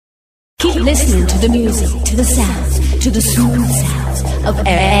Keep listening to the music, to the sounds, to the smooth sounds of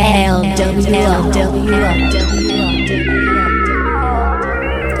LWLW.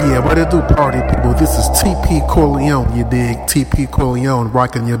 Yeah, what it do, party people? This is TP Corleone, you dig? TP Corleone,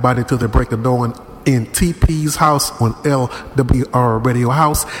 rocking your body to the break of dawn in TP's house on LWR Radio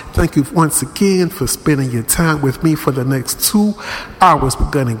House. Thank you once again for spending your time with me for the next 2 hours.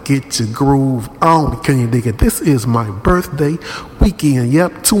 We're gonna get your groove on. Can you dig it? This is my birthday weekend.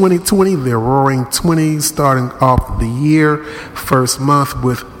 Yep, 2020, the roaring 20s, starting off the year, first month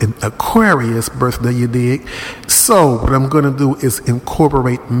with an Aquarius birthday, you dig? So what I'm gonna do is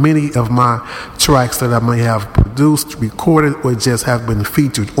incorporate many of my tracks that I may have produced, recorded, or just have been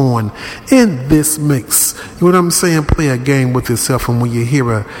featured on in this mix. You know what I'm saying? Play a game with yourself, and when you hear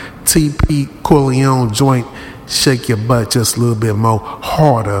a TP Corleone joint, shake your butt just a little bit more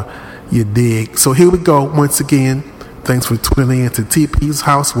harder, you dig? So here we go once again. Thanks for tuning in to TP's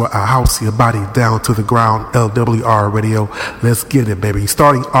house, where I house your body down to the ground. LWR Radio. Let's get it, baby.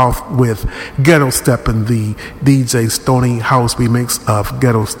 Starting off with Ghetto Steppin', the DJ Stoney House remix of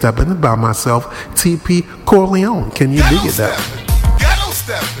Ghetto Steppin' by myself, TP Corleone. Can you dig it that? Ghetto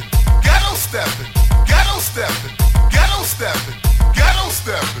Steppin', Ghetto Steppin', Ghetto Steppin', Ghetto Steppin', Ghetto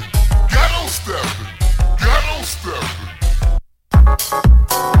Steppin', Ghetto Steppin', Ghetto Steppin'.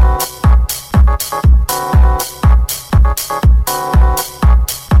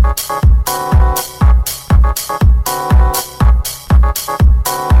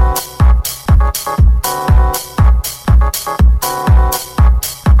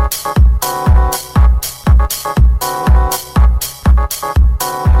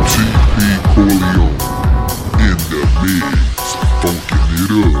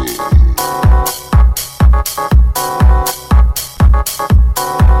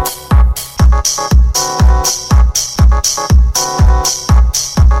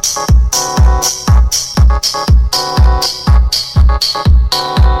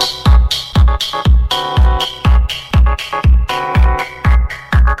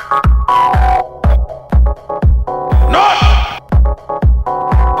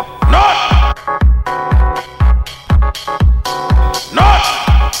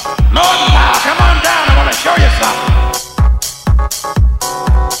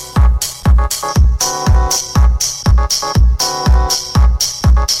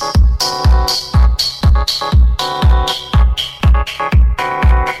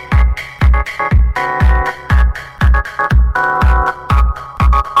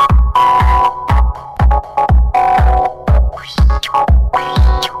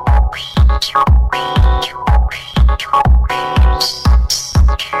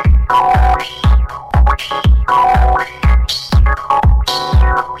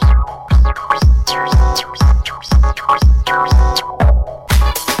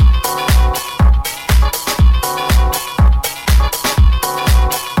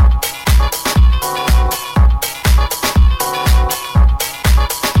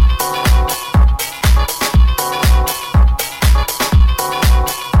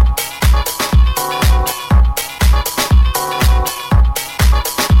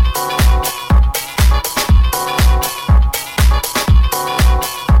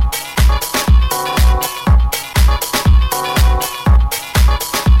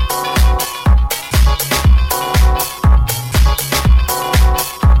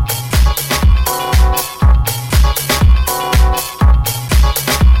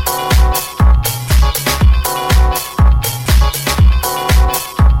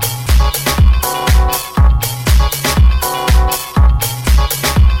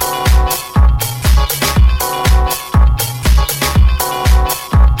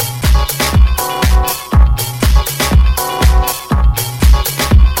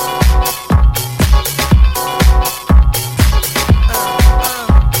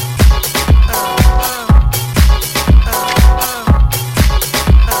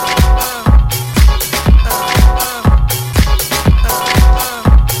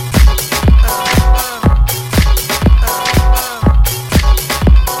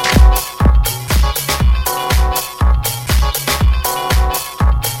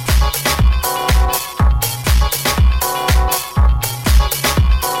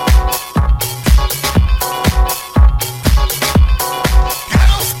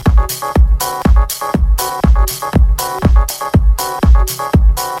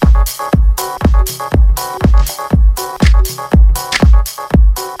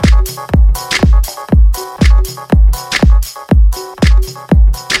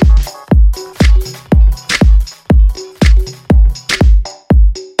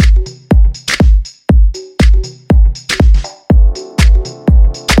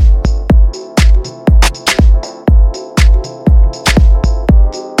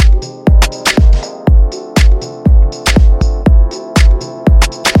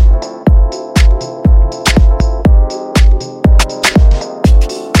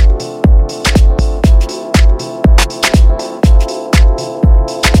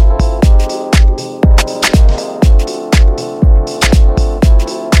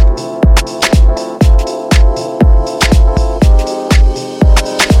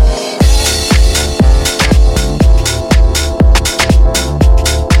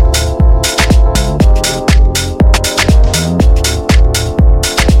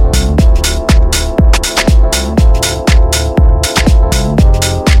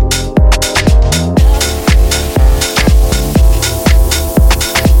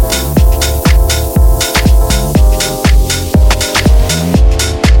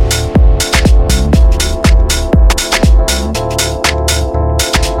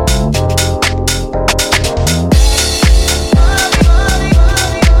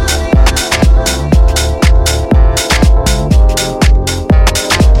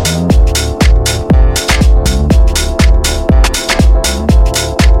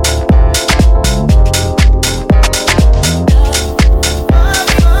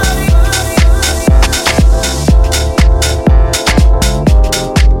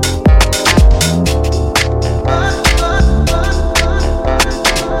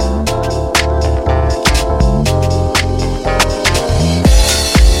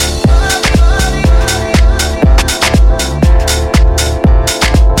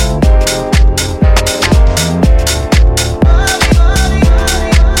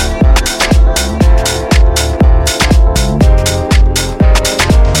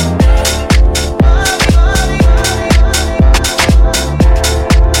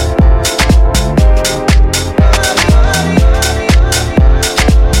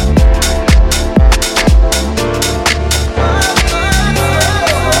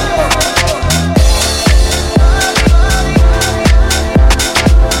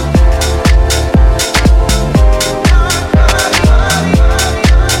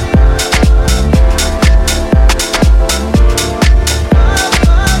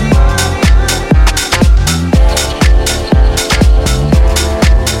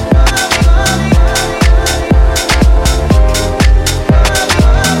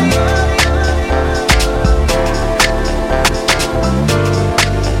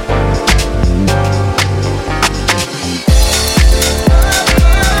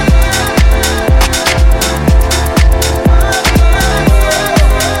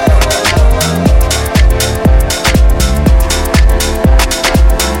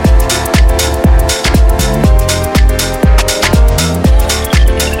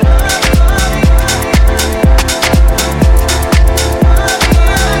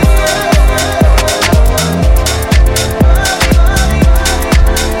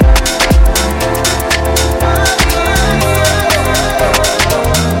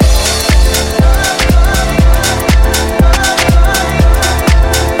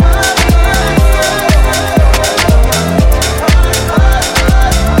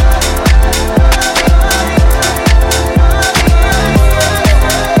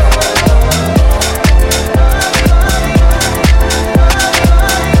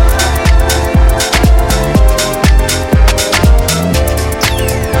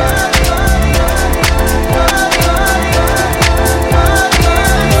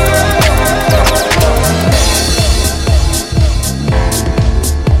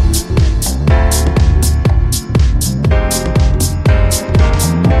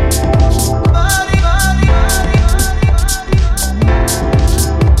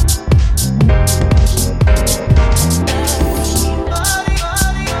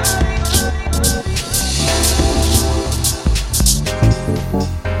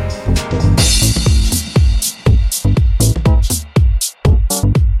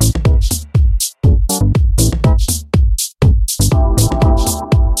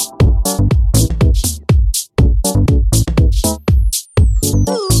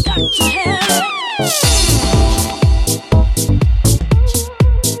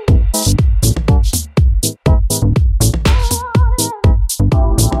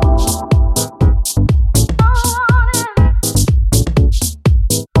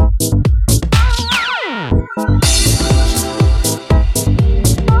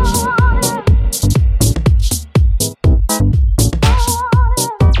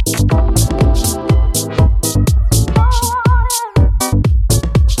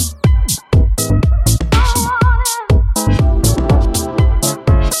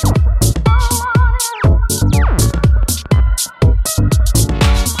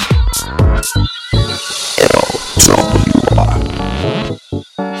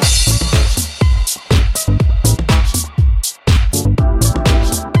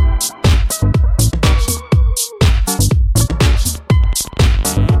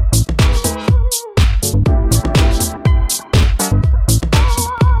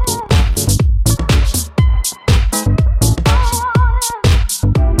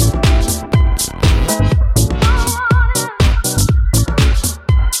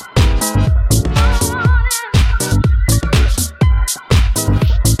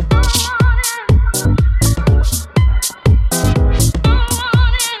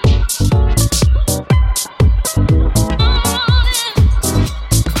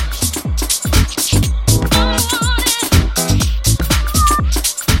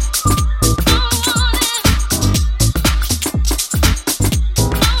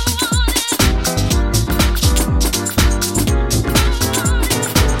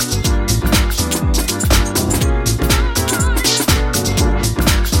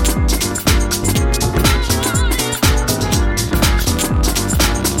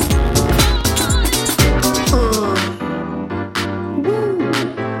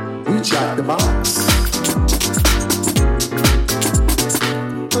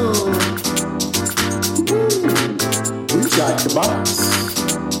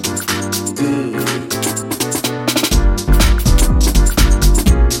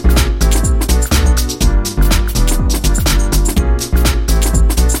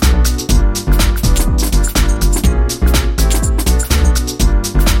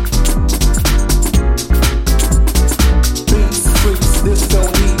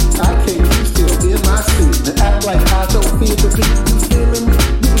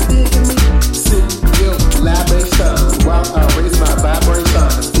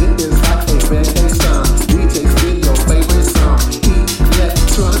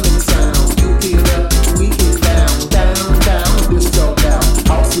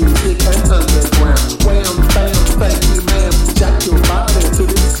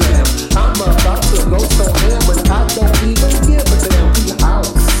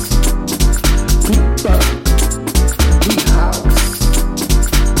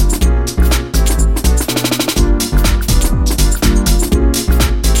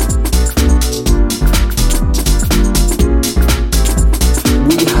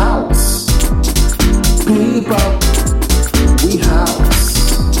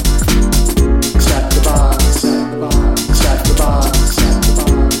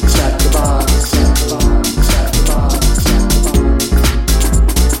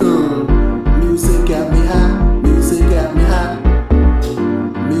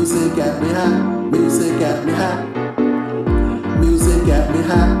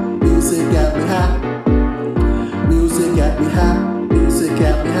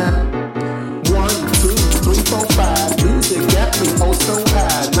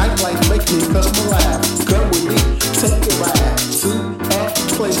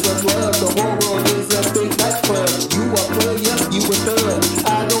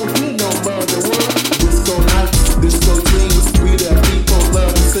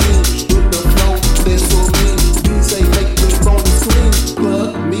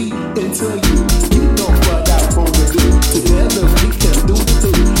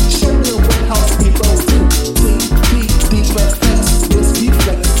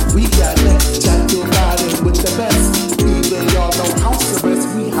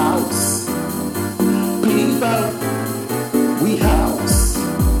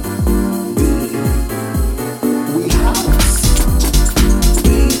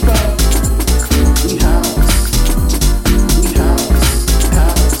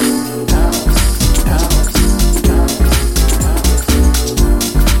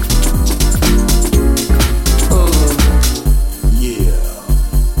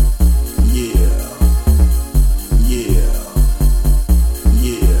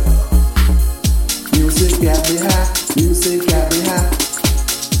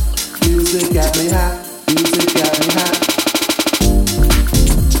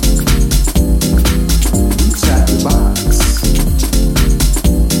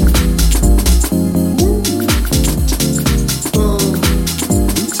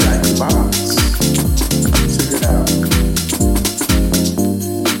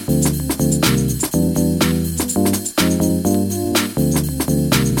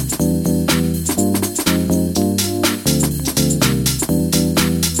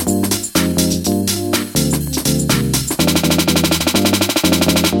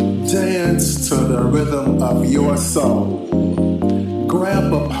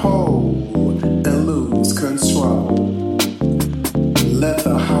 Let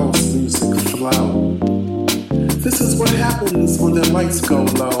the house music This is what happens when the lights go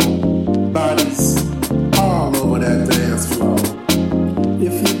low. Bodies all over that dance floor.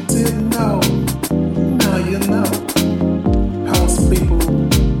 If you didn't know, now you know. House people,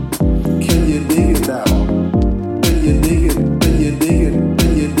 can you dig it out? Can you dig it? Can you dig it?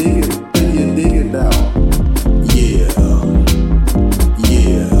 Can you dig it? Can you dig it out? Yeah.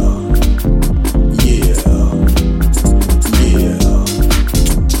 Yeah. Yeah. Yeah.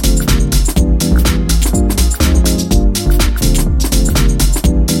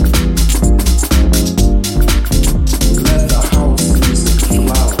 Let the house music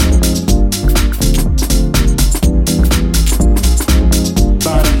flow.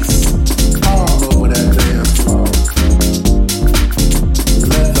 Bodies all over that dance floor.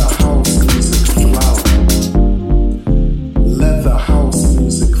 Let the house music flow. Let the house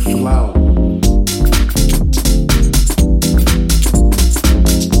music flow.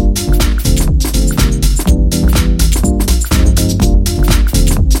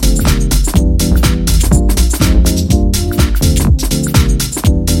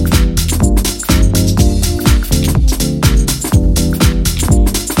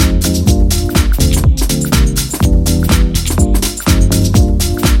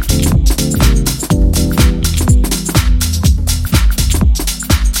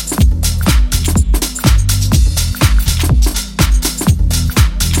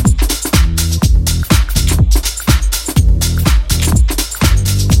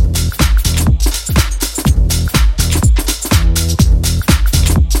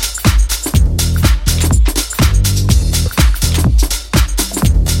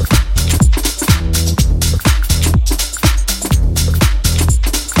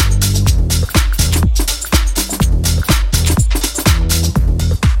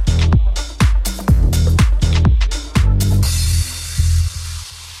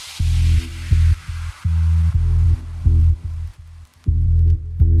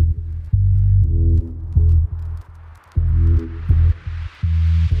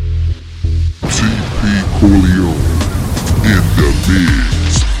 TP Corleone in the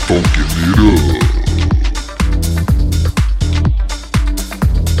mix, funkin' it up.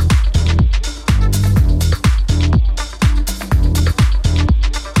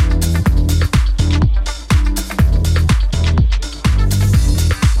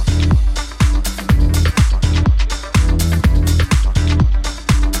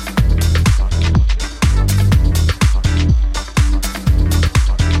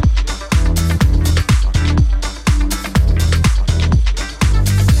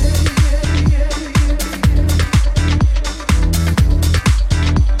 Yeah.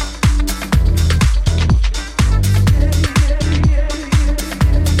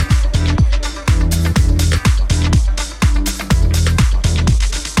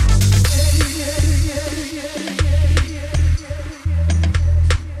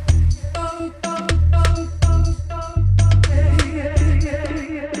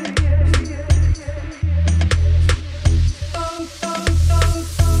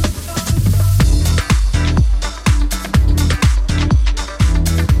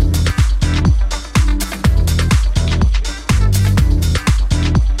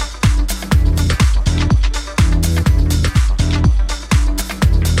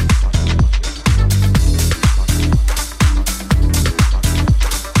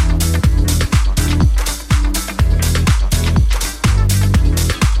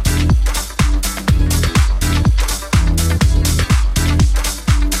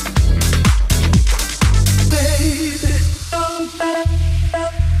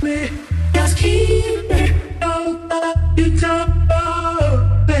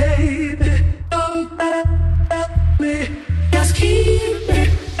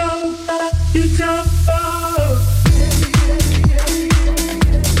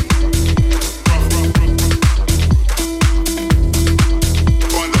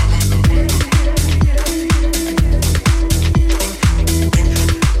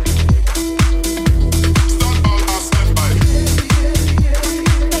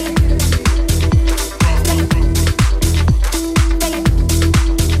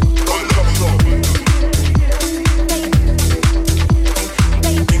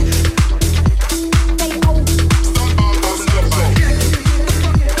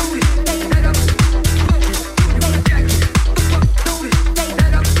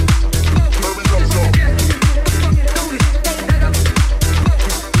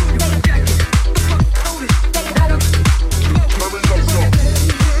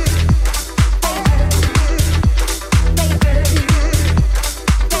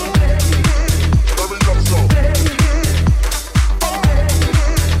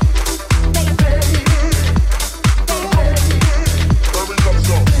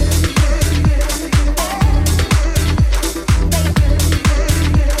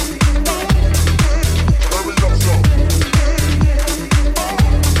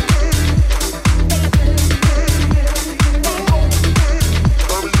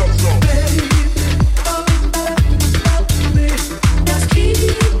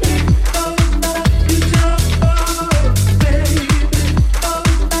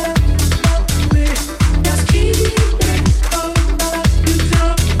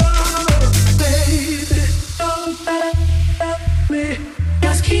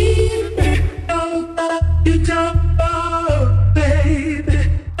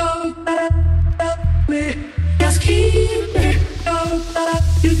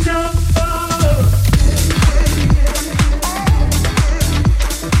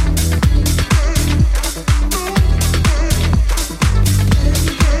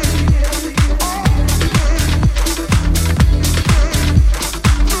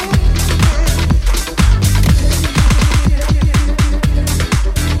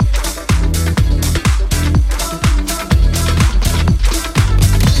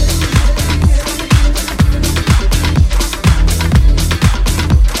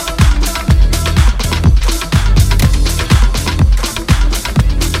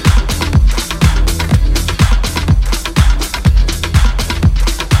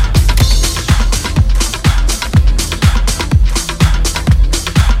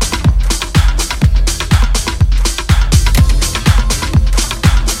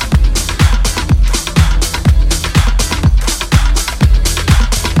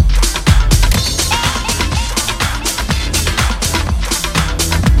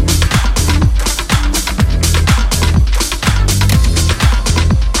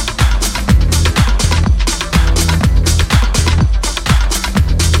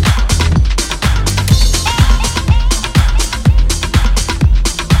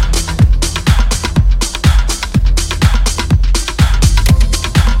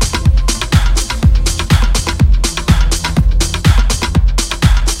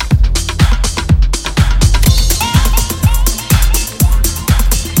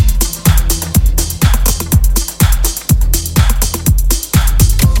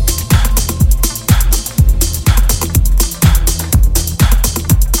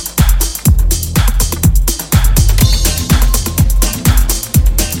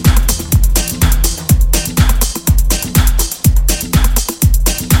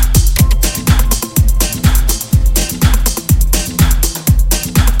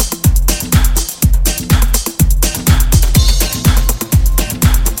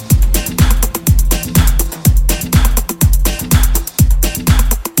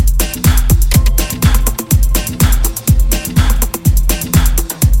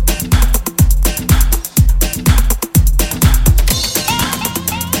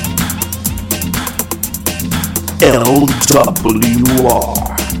 LWR.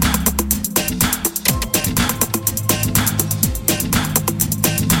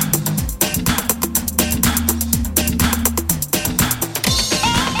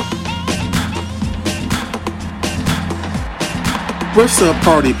 What's up,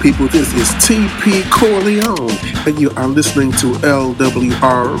 party people? This is TP Corleone, and you are listening to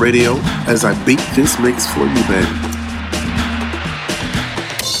LWR Radio as I beat this mix for you, baby.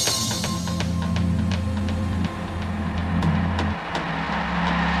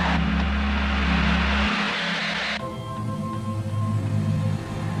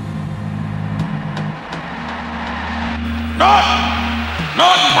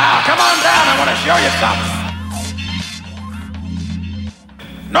 Norton, pal, come on down. I want to show you something.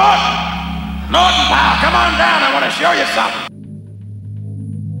 Norton, pal, come on down. I want to show you something.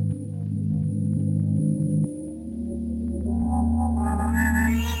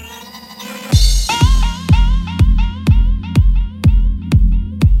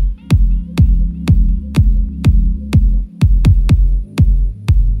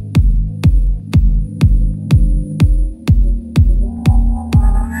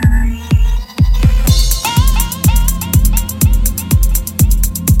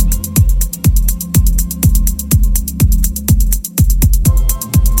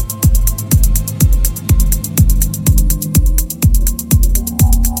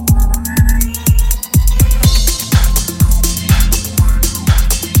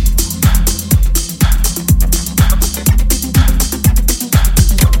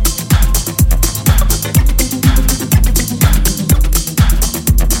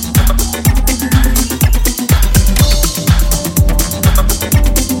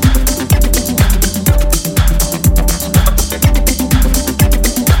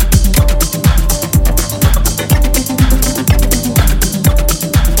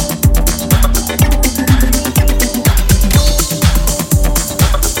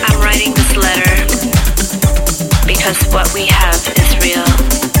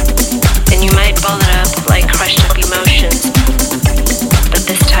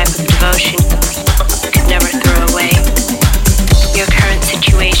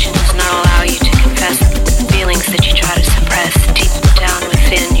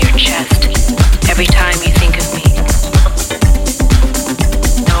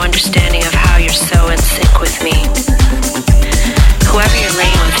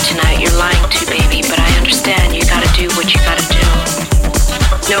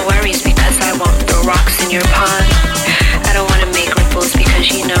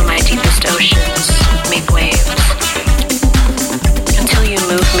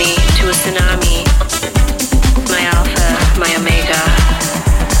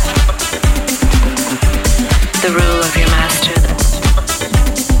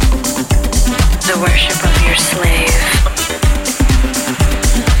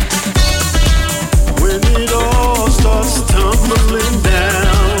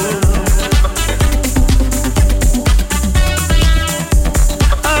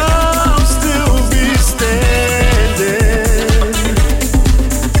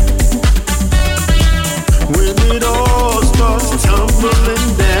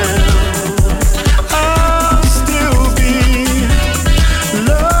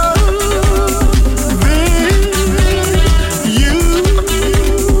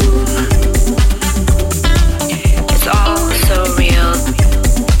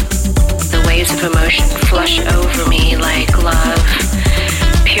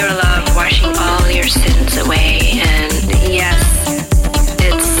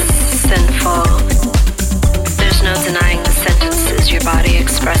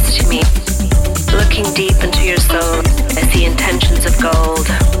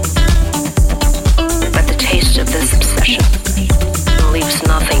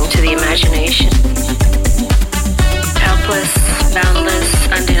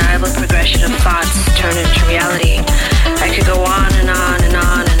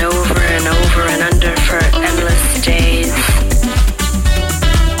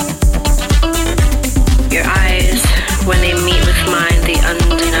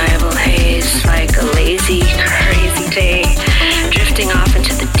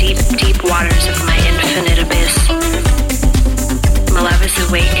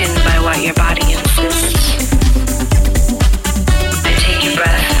 Awakened by what your body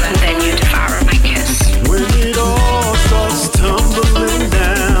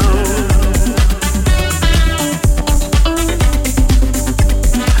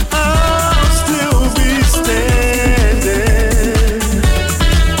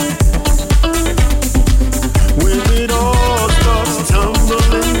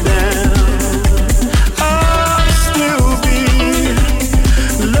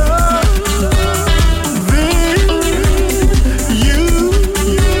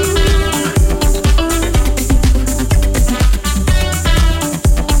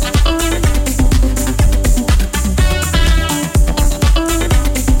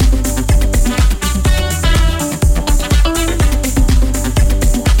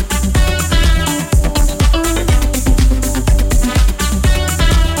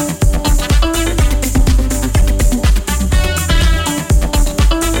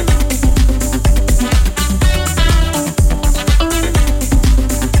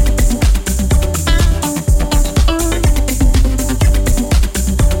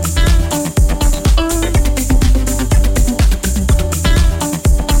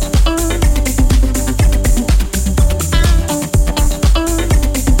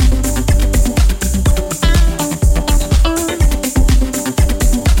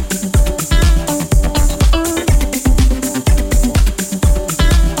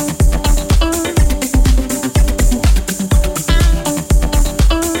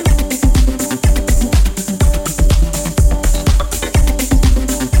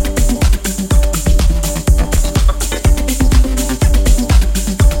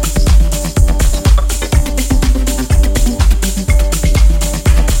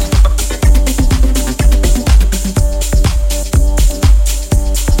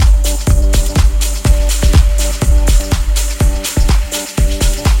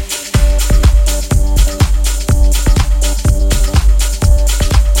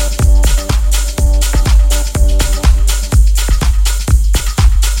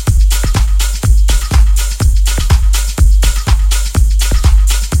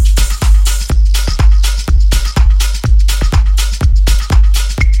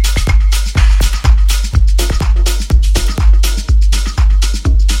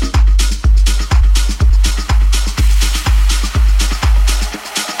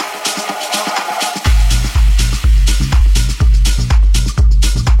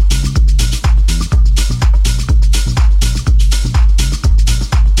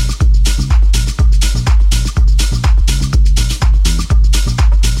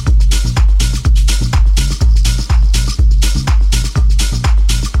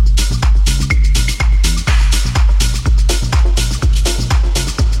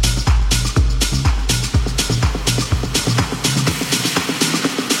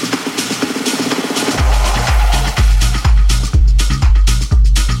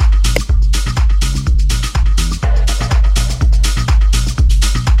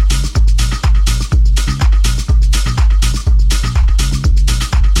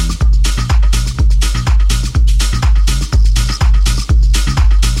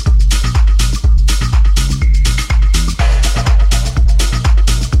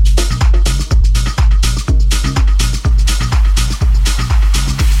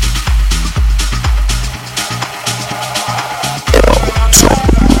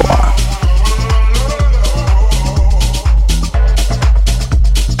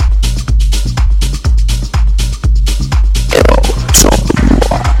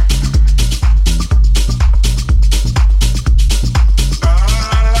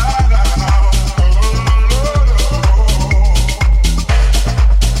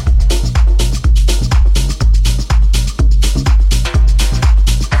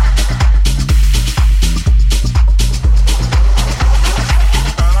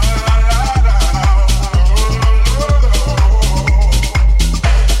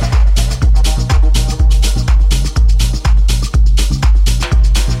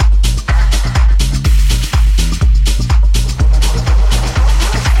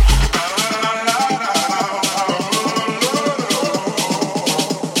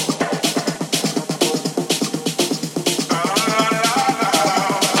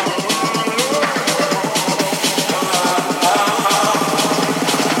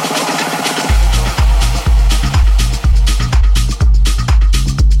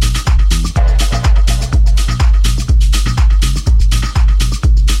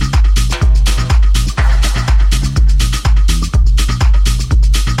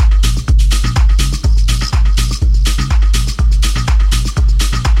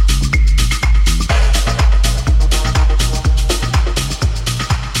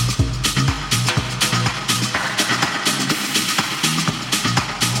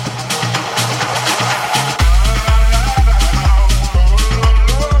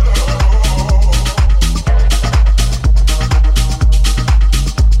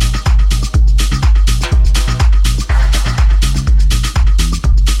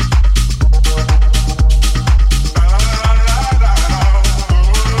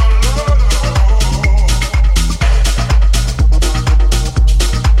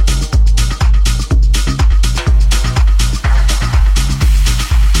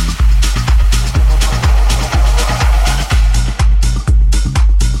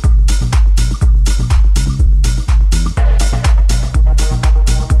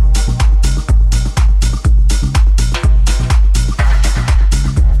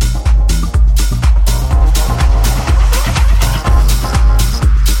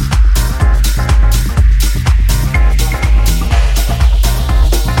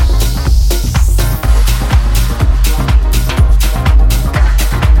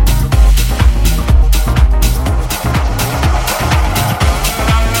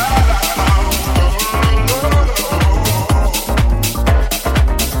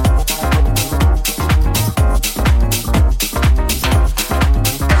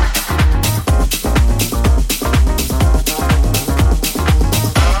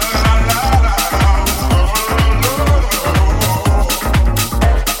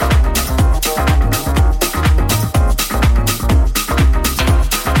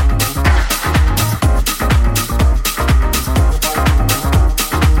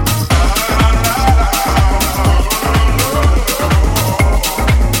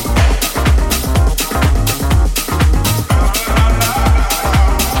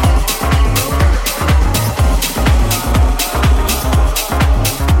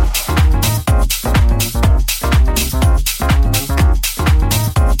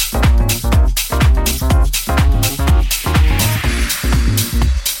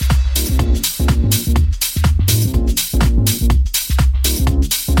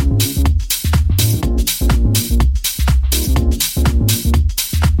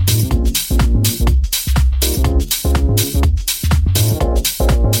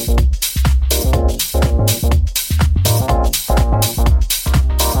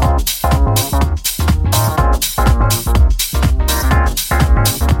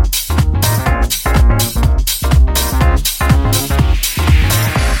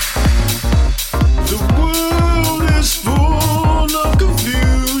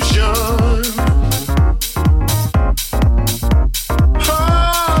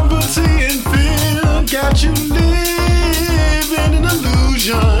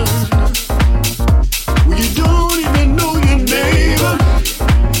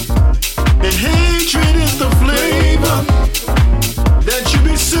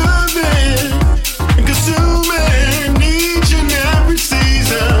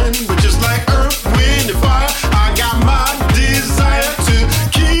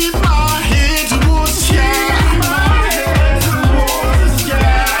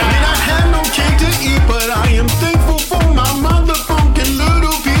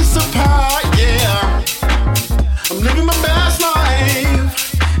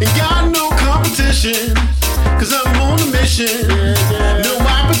competition, no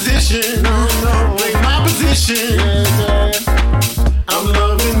opposition. Play my position. I'm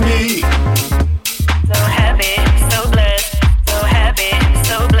loving me. So happy, so blessed, so happy,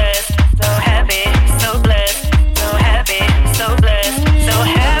 so blessed, so happy, so blessed, so happy, so blessed, so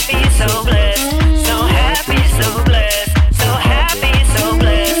happy, so blessed, so happy, so blessed, so happy, so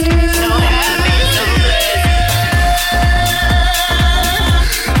blessed, so happy, so blessed.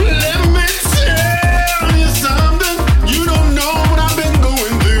 Let me tell you something. You don't know what I've been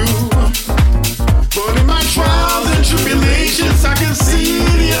going through. But in my trials and tribulations, I can see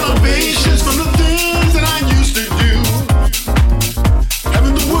the elevations from the things that I used to do.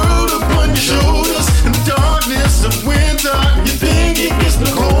 Having the world upon your shoulders in the darkness of winter. You think it gets no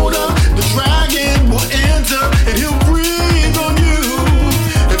colder. The dragon will enter and he'll breathe on you.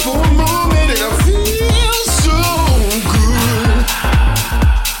 And for a moment it'll feel so good.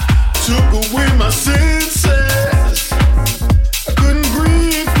 Took away my senses. I couldn't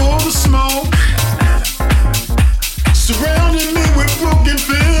breathe for the smoke. Surrounding me with broken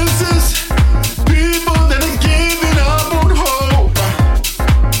fences. People that are giving up on hope.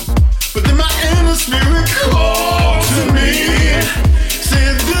 But then my inner spirit called to me,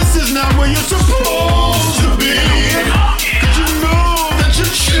 saying this is not where you're supposed to be. Did you know that you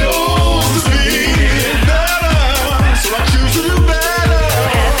chose to be better? So I choose to do better. So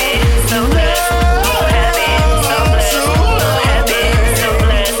happy, so blessed, so happy, so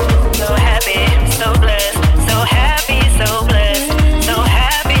blessed, so happy, so blessed, so happy, so blessed, so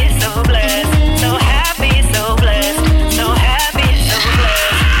happy, so blessed, so happy, so blessed, so happy, so blessed, so happy, so blessed, so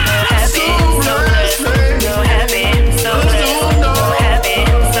happy, so blessed, so happy, so blessed, so happy,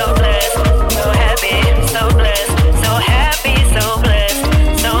 so blessed, so happy, so blessed, so happy, so blessed,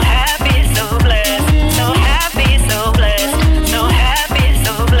 so happy, so blessed, so happy, so blessed, so happy,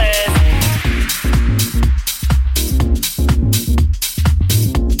 so blessed.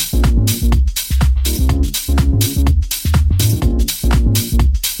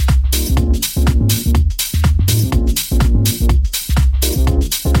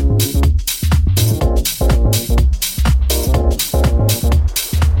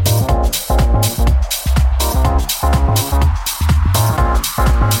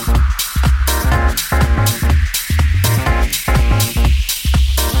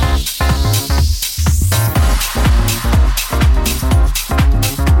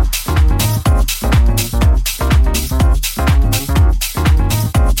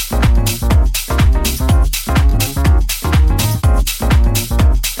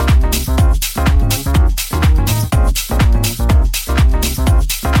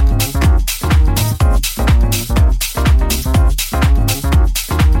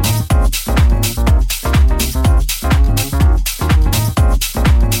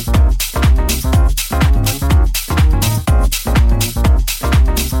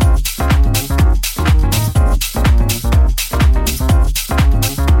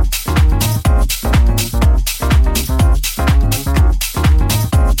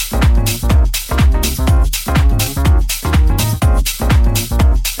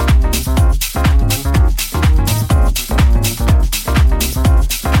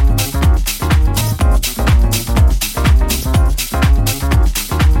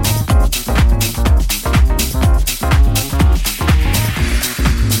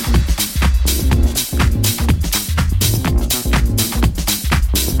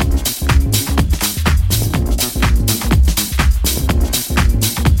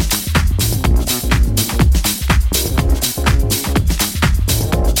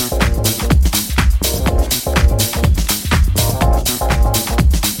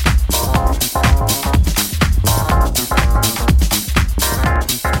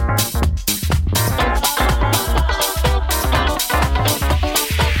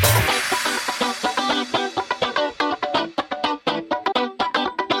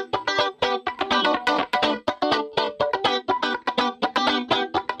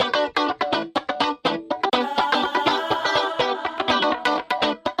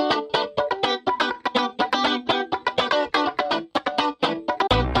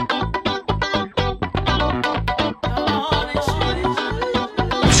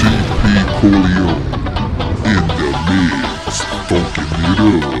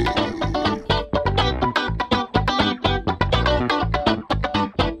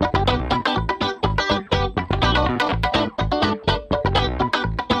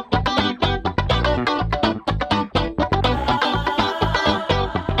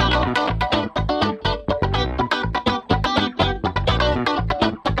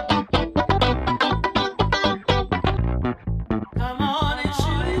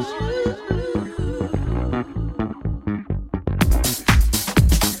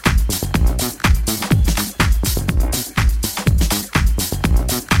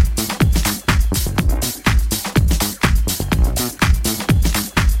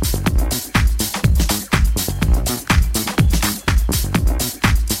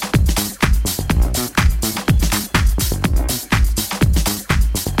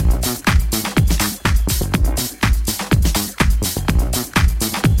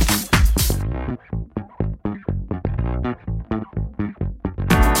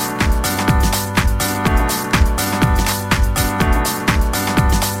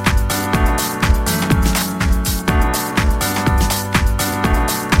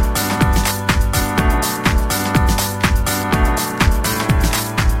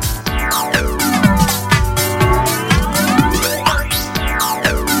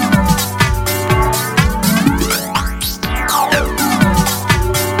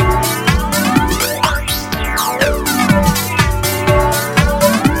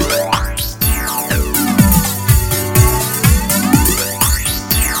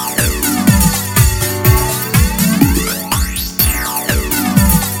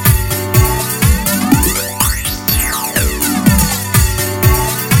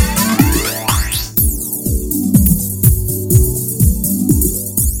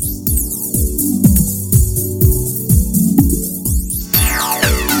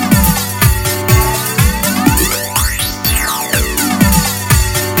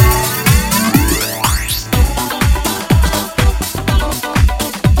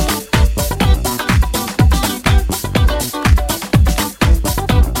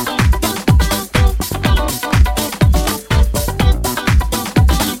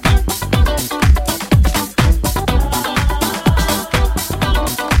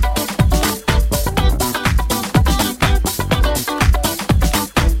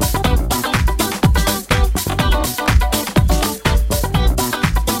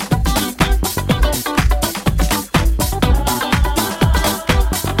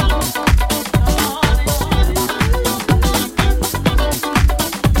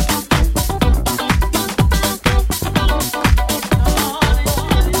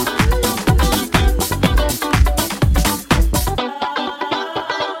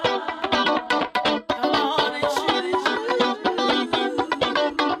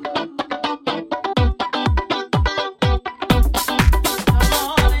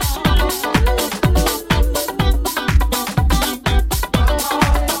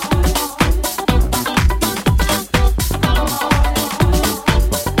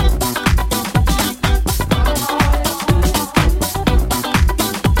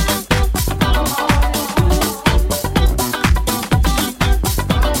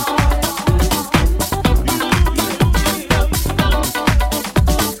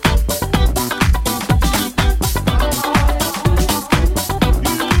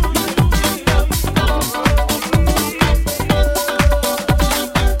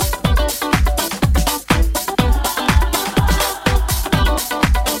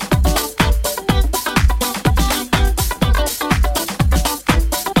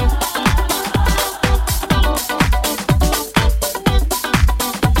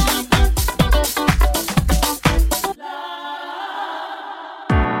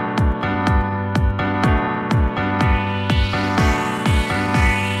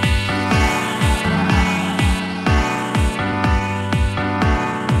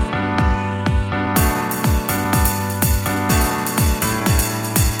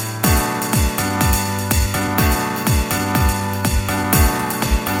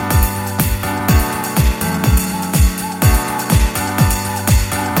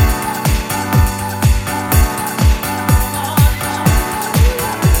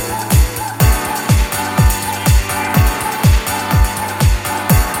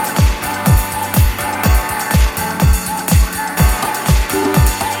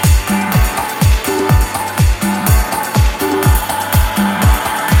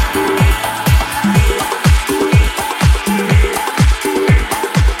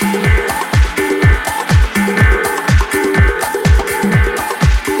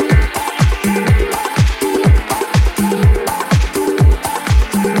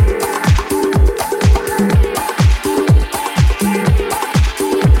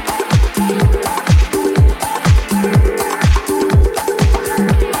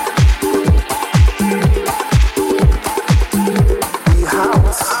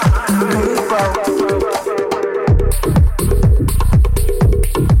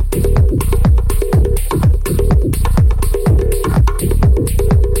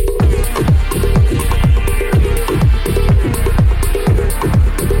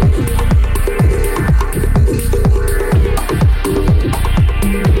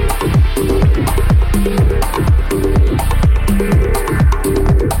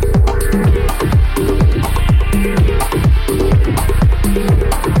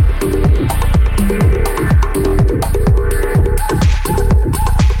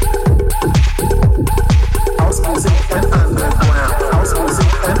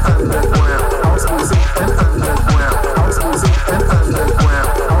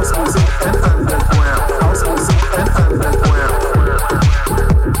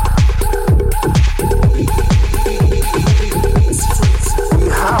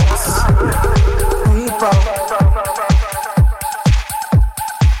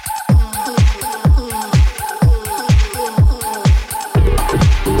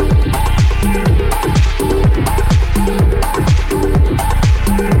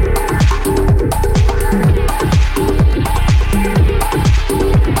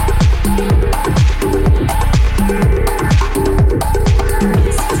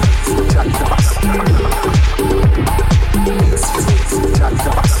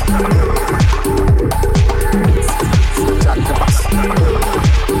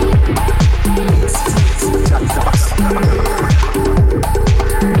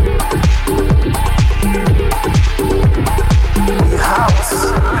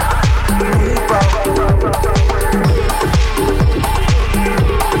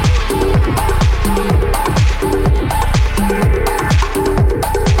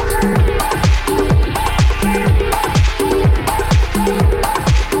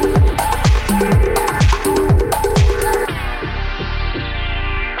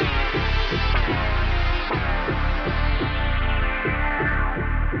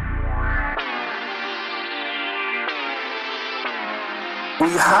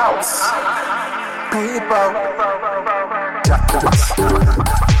 house. People, jack the bus.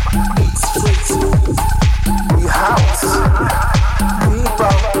 We house.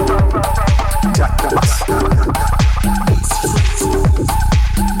 People, jack the bus.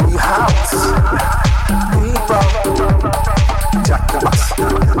 We house. People, jack the bus.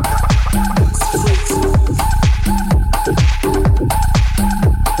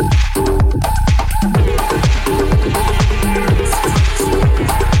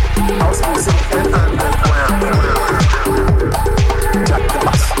 House music and underground. Jack the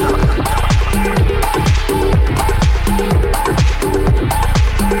bus.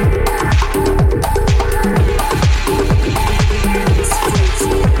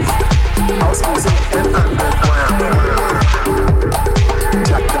 House music and underground. Jack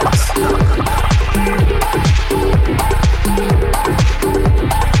the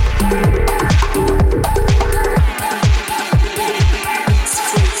bus.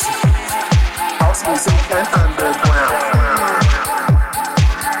 House music and underground.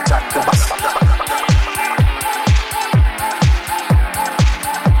 Jack the bus.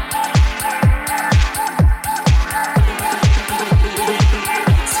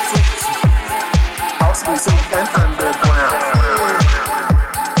 House music and underground.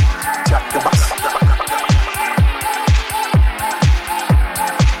 Jack the bus.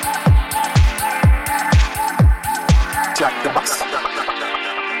 Jack the bus.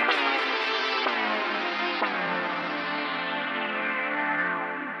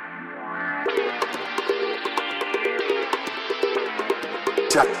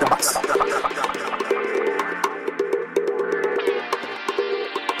 Jack the bus.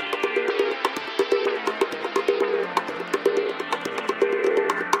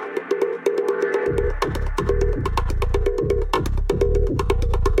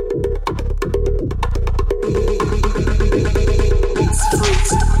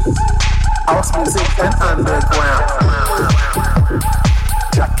 House music and underground.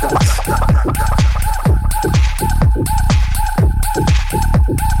 Jack the bus.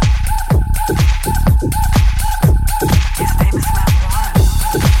 His name is Matt Warren.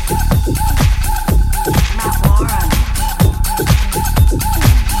 Matt Warren.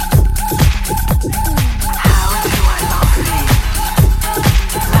 How do I love thee?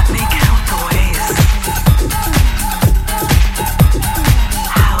 Let me count the ways.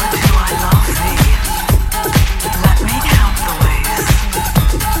 How do I love thee? Let me count the ways.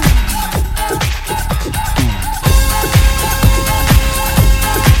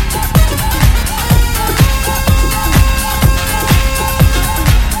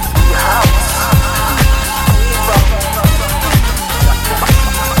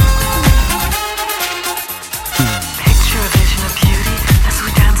 Picture a vision of beauty as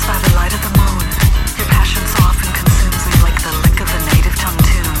we dance by the light of the moon. Your passion so often consumes me like the lick of a native tongue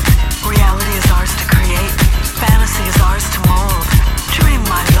tune. Reality is ours to create, fantasy is ours to mold. Dream,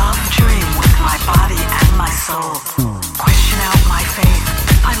 my love, dream with my body and my soul. Question out my faith,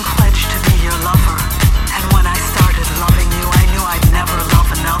 I'm pledged to be your lover. And when I started loving you, I knew I'd never love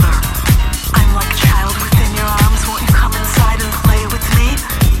another. I'm like a child within your arms, won't you come inside and play with me?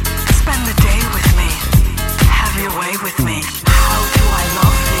 Spend the day with me, have your way with me. How do I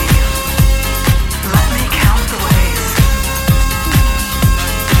love thee? Let me count the ways.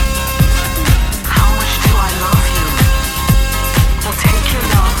 How much do I love you? Well, take your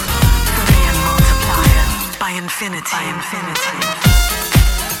love from me and multiply it by infinity. By infinity.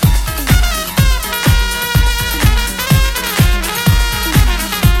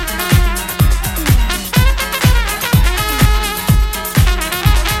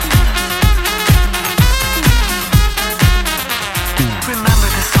 Remember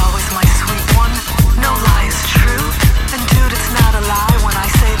this always, my sweet one. No lie is true. And dude, it's not a lie when I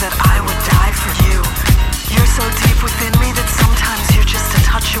say that I would die for you. You're so deep within me that sometimes you're just a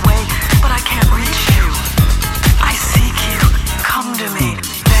touch away, but I can't reach you. I seek you.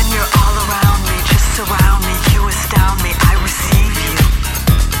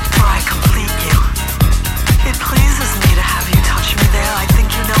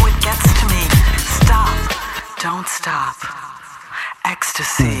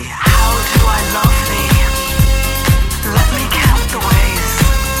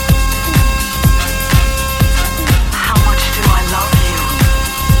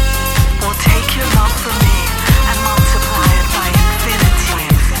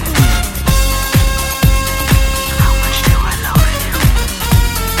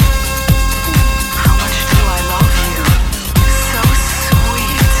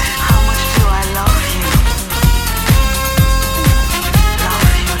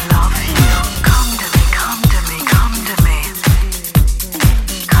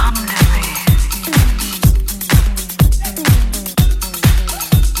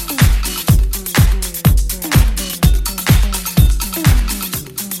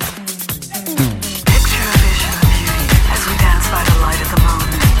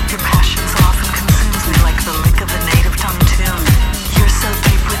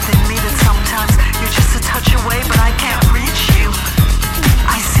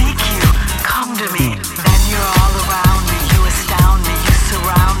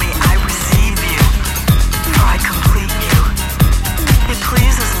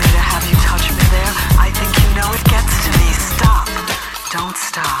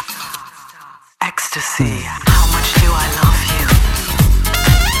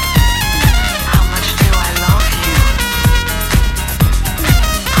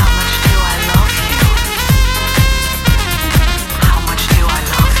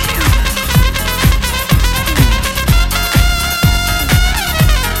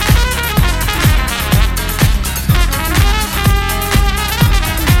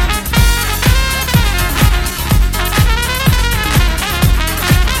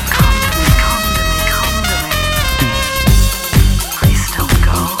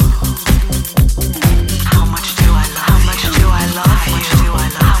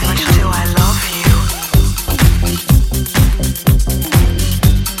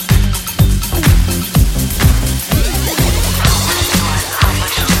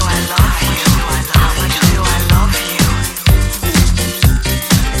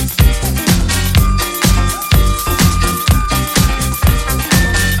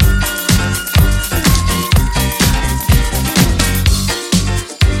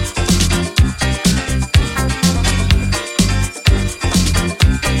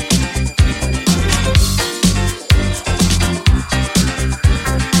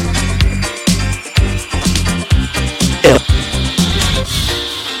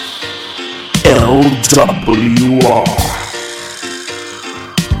 LWR.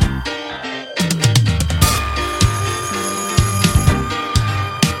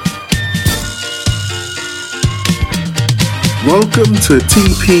 Welcome to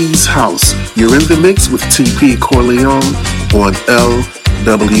TP's House. You're in the mix with TP Corleone on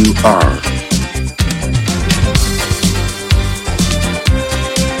LWR.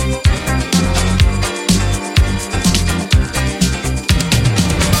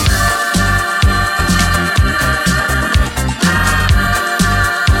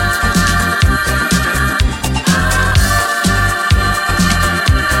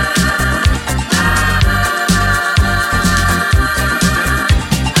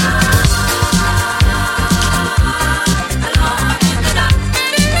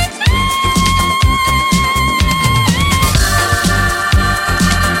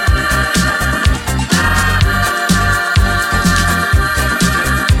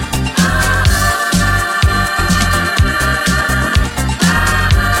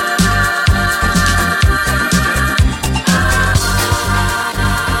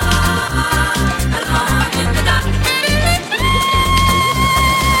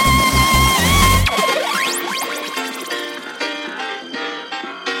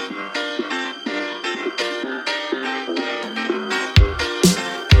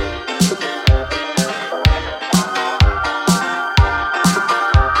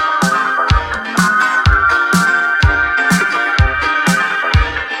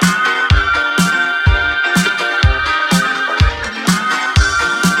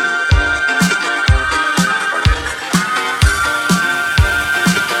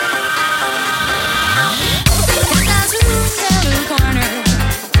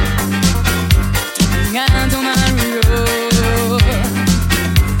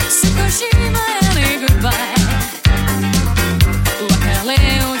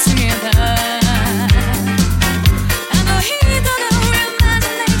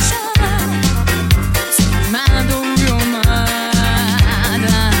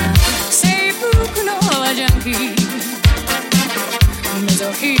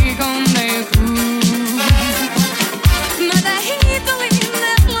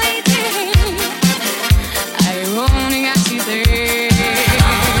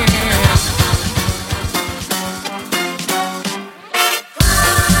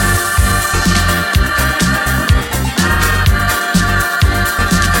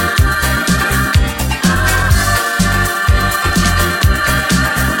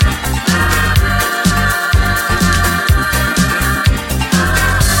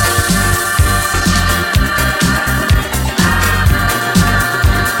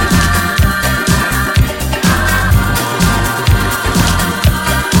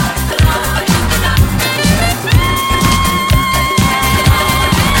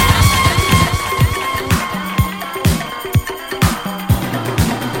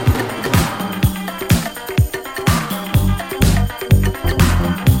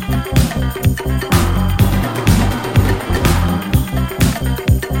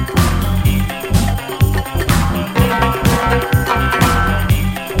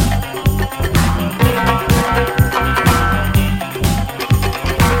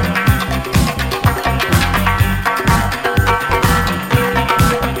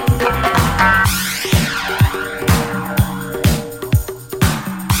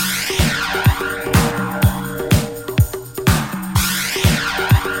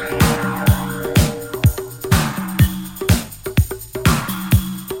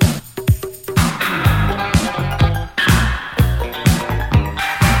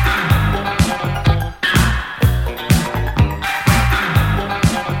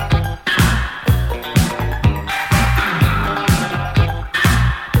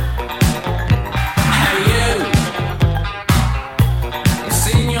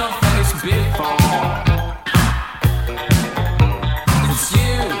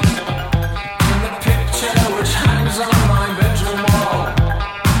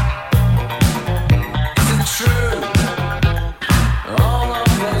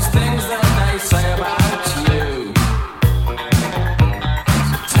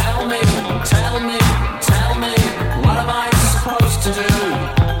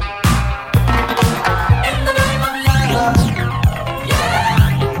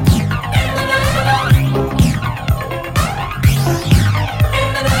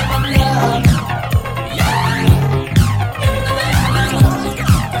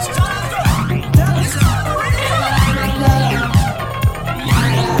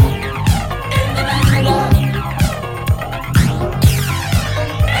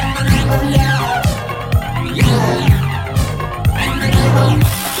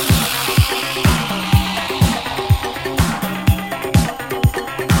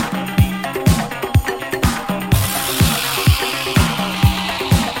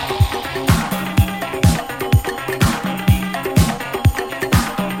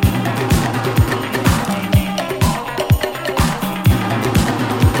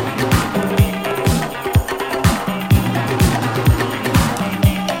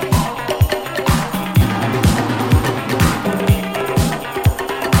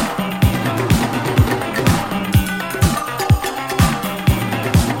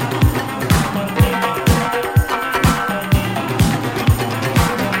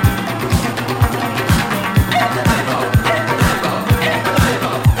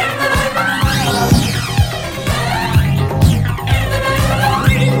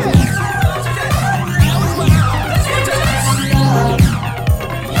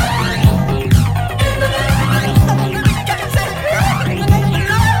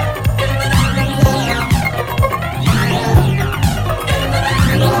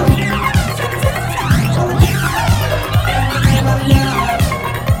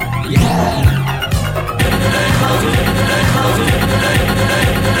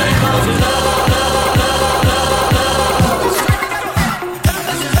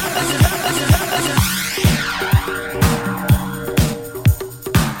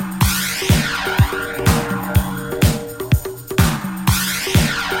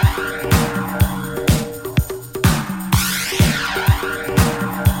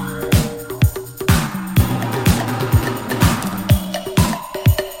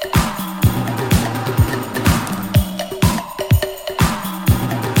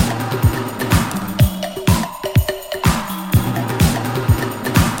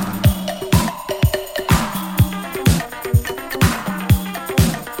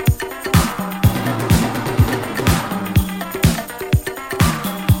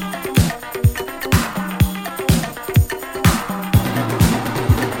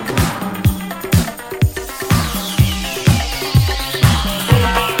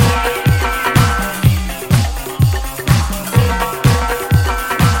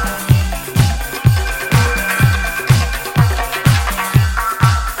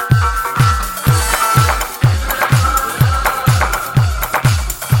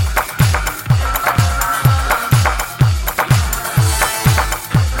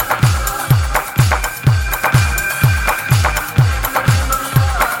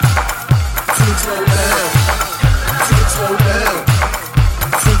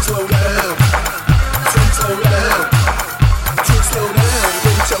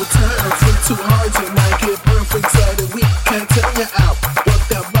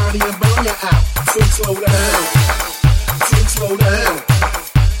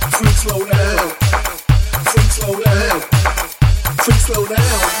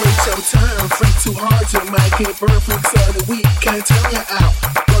 Wait your time, freak too hard, you might get burned. Freaks of the week, can't turn you out.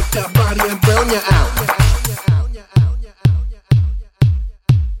 Work that body and burn you out.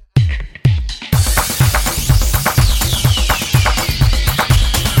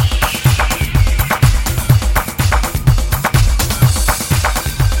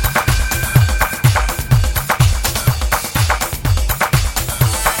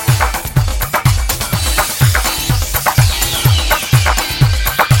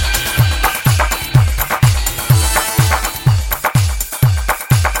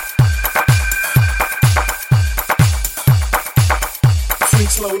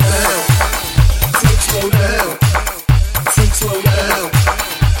 Slow down, freak slow down, freak slow down,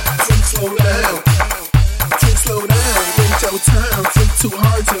 freak slow down, freak slow down. Wait your time, freak too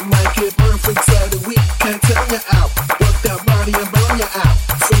hard, you might get burned. Freaks of the week, can't turn you out. Work that body and burn you out.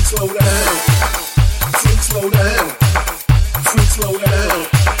 Freak slow down, freak slow down, freak slow down,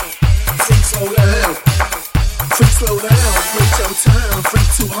 freak slow down, freak slow down. Wait your time, freak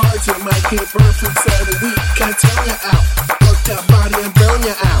too hard, you might get burned. Freaks of the week, can't turn you out. Work that body and burn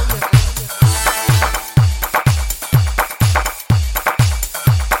you out.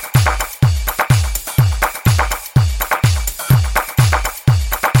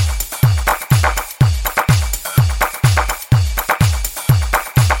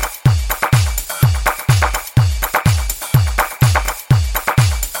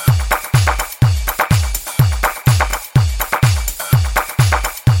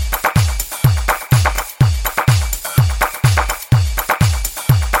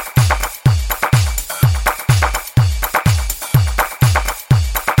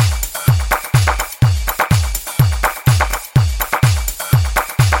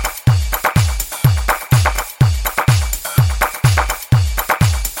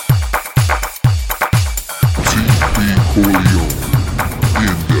 Corleone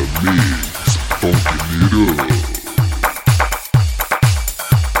in the mix, funkin' it up.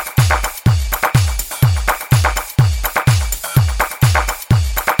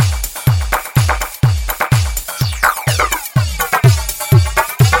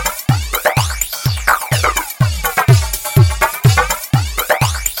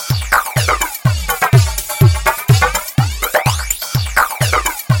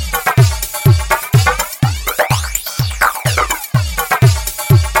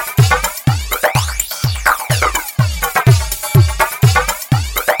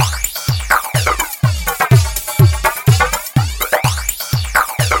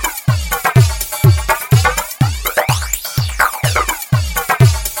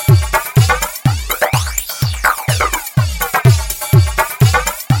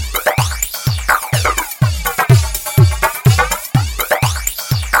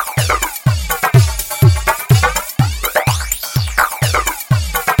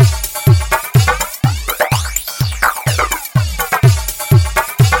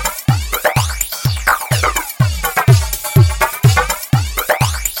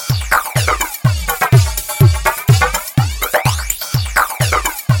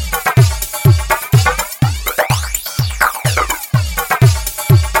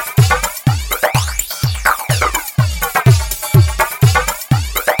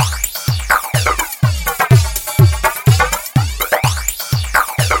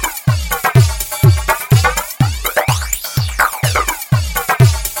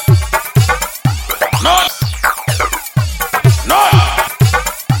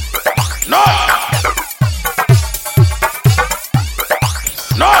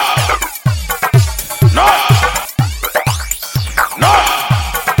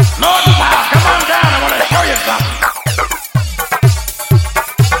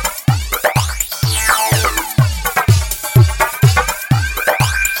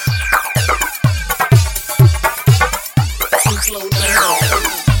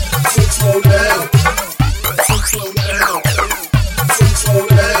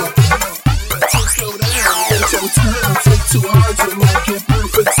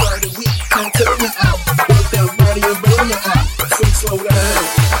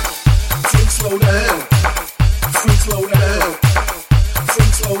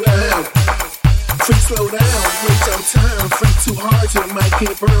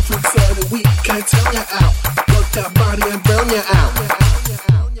 Get burned from side of the week, can't turn you out. Work that body and burn you out.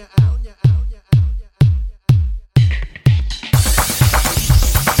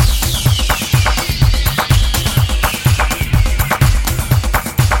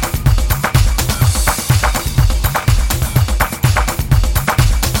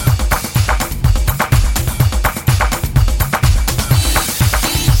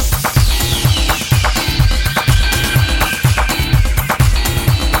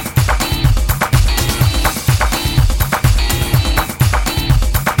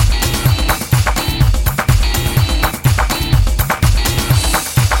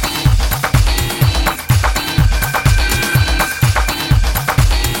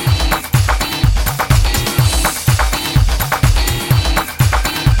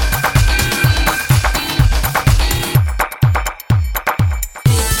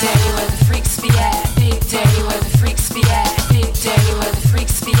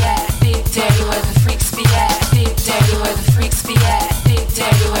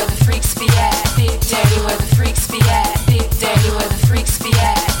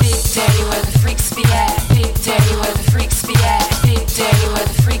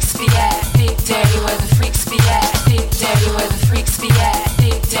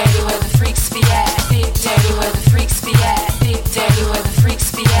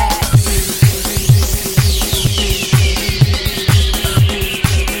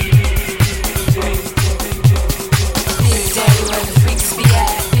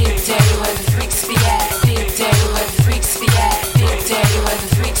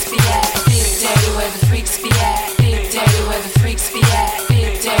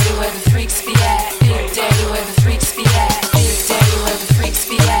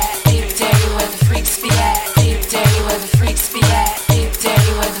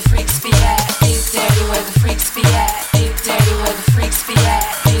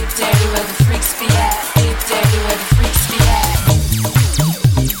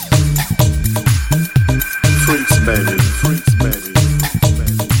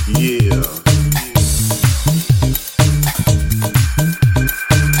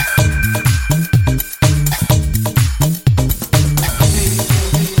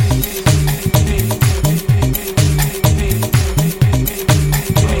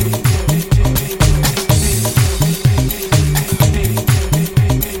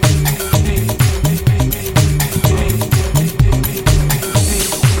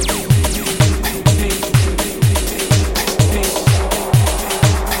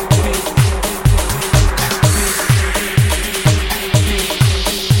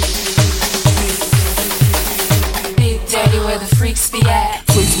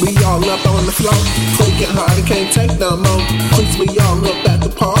 floor. Freaking hard, I can't take no more. Freaks me all up at the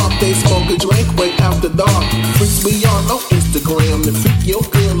park. They smoke a drink way after dark. Freaks me all on Instagram. To freak your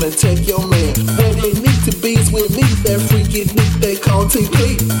girl and take your man. Where they need to be is with me. That freaky dick they call TP.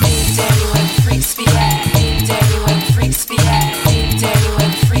 Big Daddy, where the freaks be at? Big Daddy, where the freaks be at? Big Daddy, where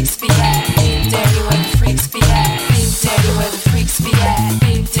the freaks be at? Big Daddy, where the freaks be at? Big Daddy, where the freaks be at?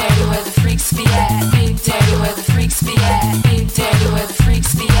 Big Daddy, where the freaks be at? Big Daddy, where the freaks be at? Big Daddy, where the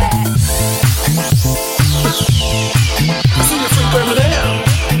freaks be at? I see the freak over there.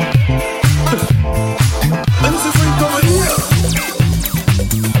 And there's a freak over here.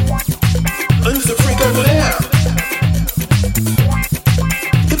 And there's a freak over there.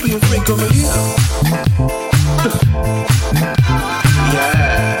 It be a freak over here.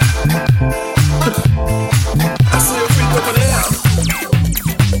 Yeah. I see a freak over there.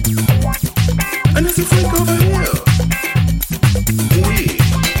 And there's a freak over here. Yeah.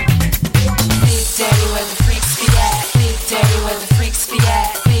 Big Daddy, where the freaks be at? Big Daddy, where the freaks be at?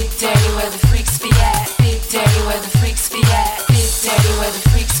 Big Daddy, where the freaks be at? Big Daddy, where the freaks be at? Big Daddy, where the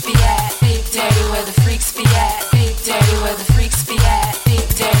freaks be at? Big Daddy, where the freaks be at? Big Daddy, where the freaks be at? Big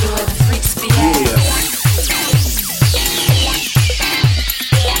Daddy, where the freaks be at? Yeah.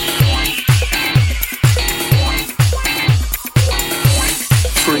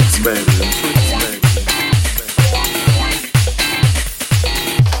 Freaks, baby. Freaks, baby.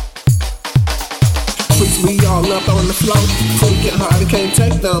 Freaks me all up on the floor. Freaking hard, I can't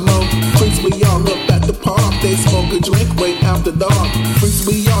take no more. Freaks me all up at the park. They smoke a drink way after dark. Freaks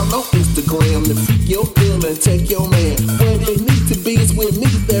me all on Instagram. To freak your girl and take your man. Where they need to be is with me.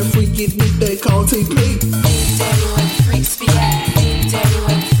 That freaky dick they call TP. Big Daddy, where the freaks be at? Big Daddy,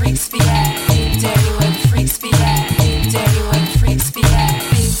 where the freaks be at? Big Daddy, where the freaks be at? Big Daddy, where the freaks be at?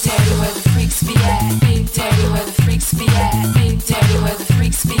 Big Daddy, where the freaks be at? Big Daddy, where the freaks be at? Big Daddy, where the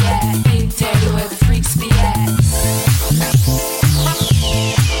freaks be at? Big Daddy, where the freaks be at?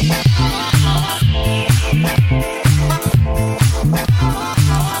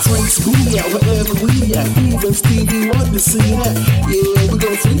 Freaks be out wherever we at. Even Stevie want to see that. Yeah, we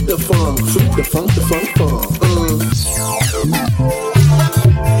gon' freak the funk, the funk.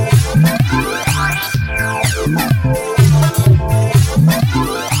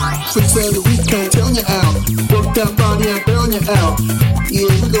 Freaks of the week can't turn you out. Work that body and burn you out. Yeah,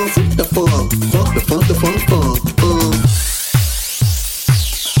 we gon' freak the funk, the funk.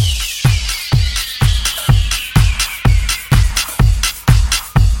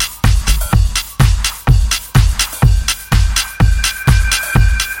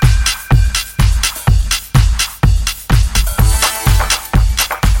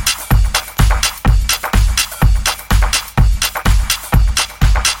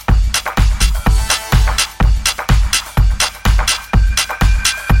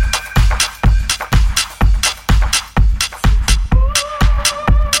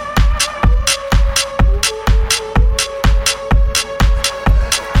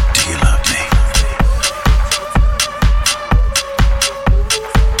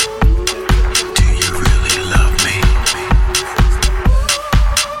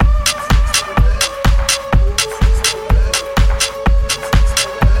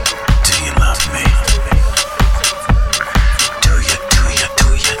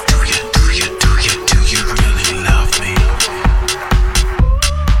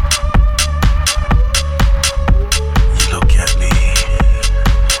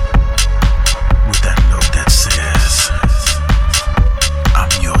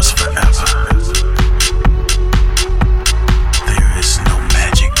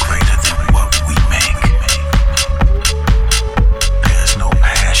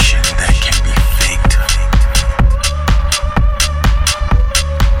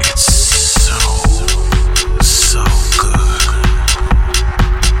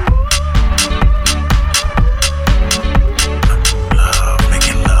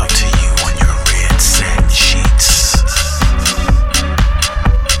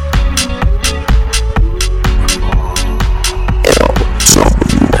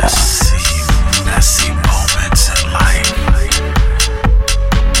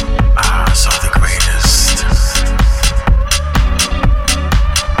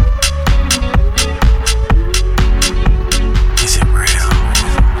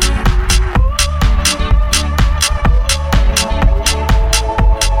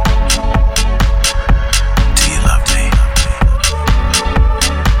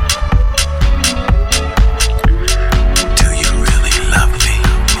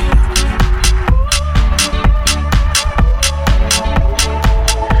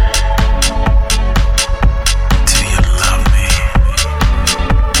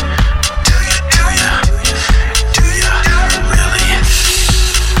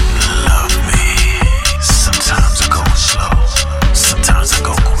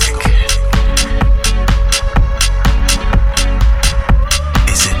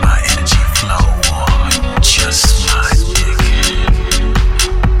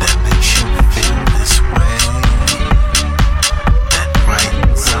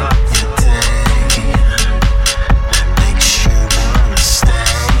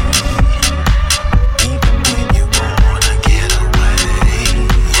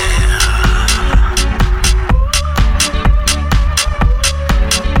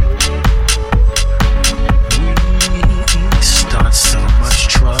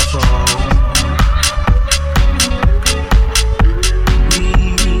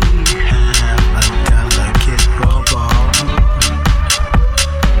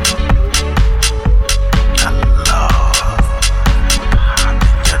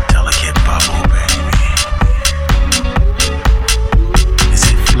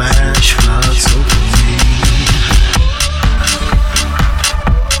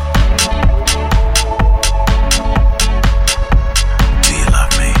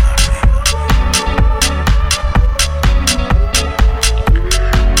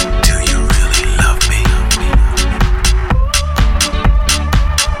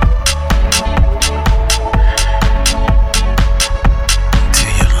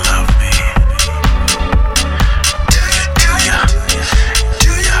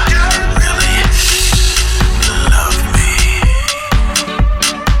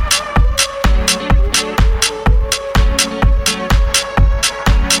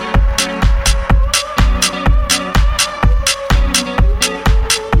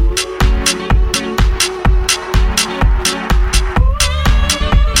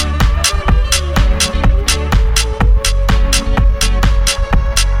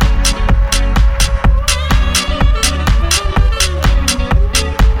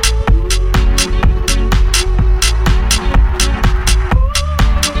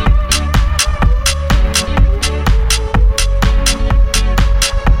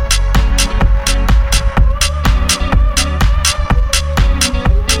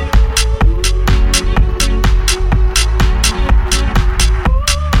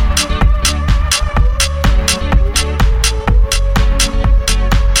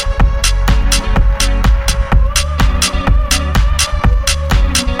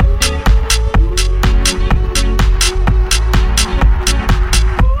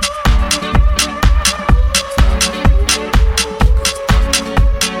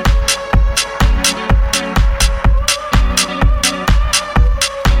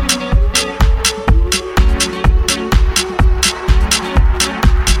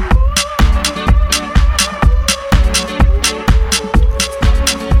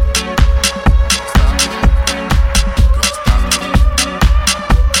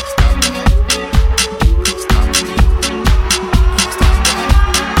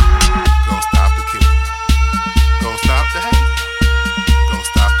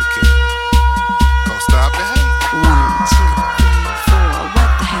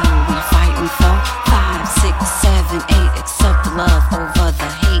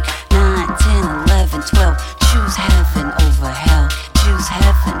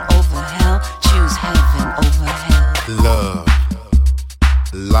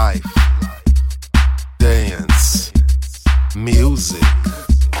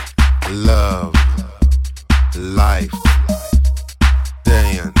 love, life,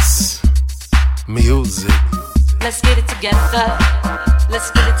 dance, music. Let's get it together.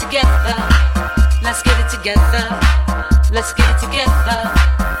 Let's get it together. Let's get it together. Let's get it together.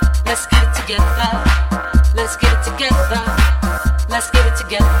 Let's get it together. Let's get it together. Let's get it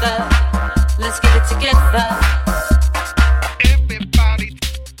together. Let's get it together. Everybody.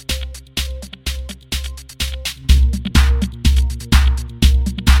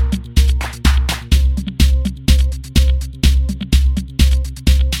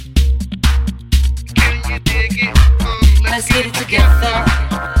 Can you dig it? Let's get it together.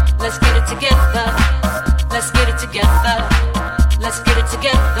 Let's get it together. Let's get it together. Let's get it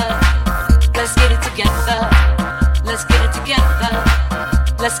together. Let's get it together. Let's get it together.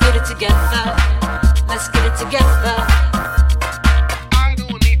 Let's get it together. Let's get it together. I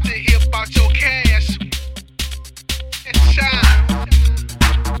don't need to hear about your cash. It's shine.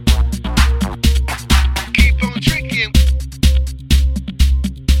 Keep on drinking.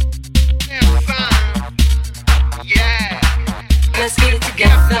 Have fun. Yeah. Let's get it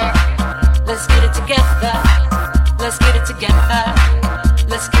together. Let's get it together. Let's get it together.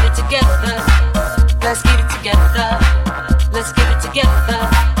 Let's get it together. Let's get it together. Let's get it together.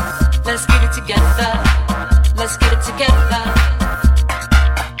 Let's get it together. Let's get it together.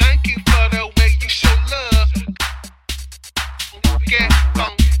 Thank you for the way you show love. Get on,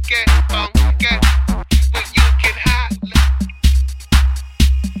 when you get hot.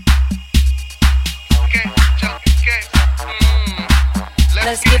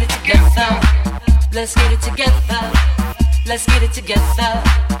 Let's get it together. Let's get it together. Let's get it together.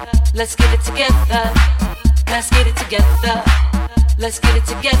 Let's get it together. Let's get it together. Let's get it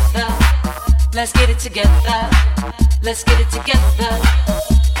together. Let's get it together. Let's get it together.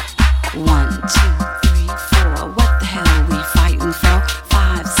 1, 2, 3, 4. What the hell are we fighting for?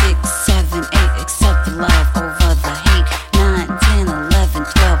 5, 6, 7, 8. Accept the love over the hate. 9, 10, 11,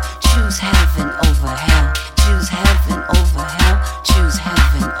 12. Choose heaven over hell. Choose heaven over hell. Choose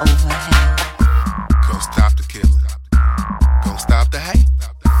heaven over hell. Gonna stop the killing. Gonna stop the hate.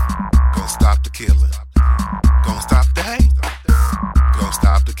 Gonna stop the killing. Gonna stop the hate. Gonna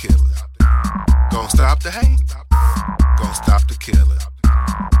stop the killing. Gonna stop the hate. Gonna stop the killing.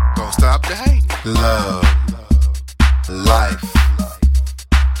 Gonna stop the hate. Love, life,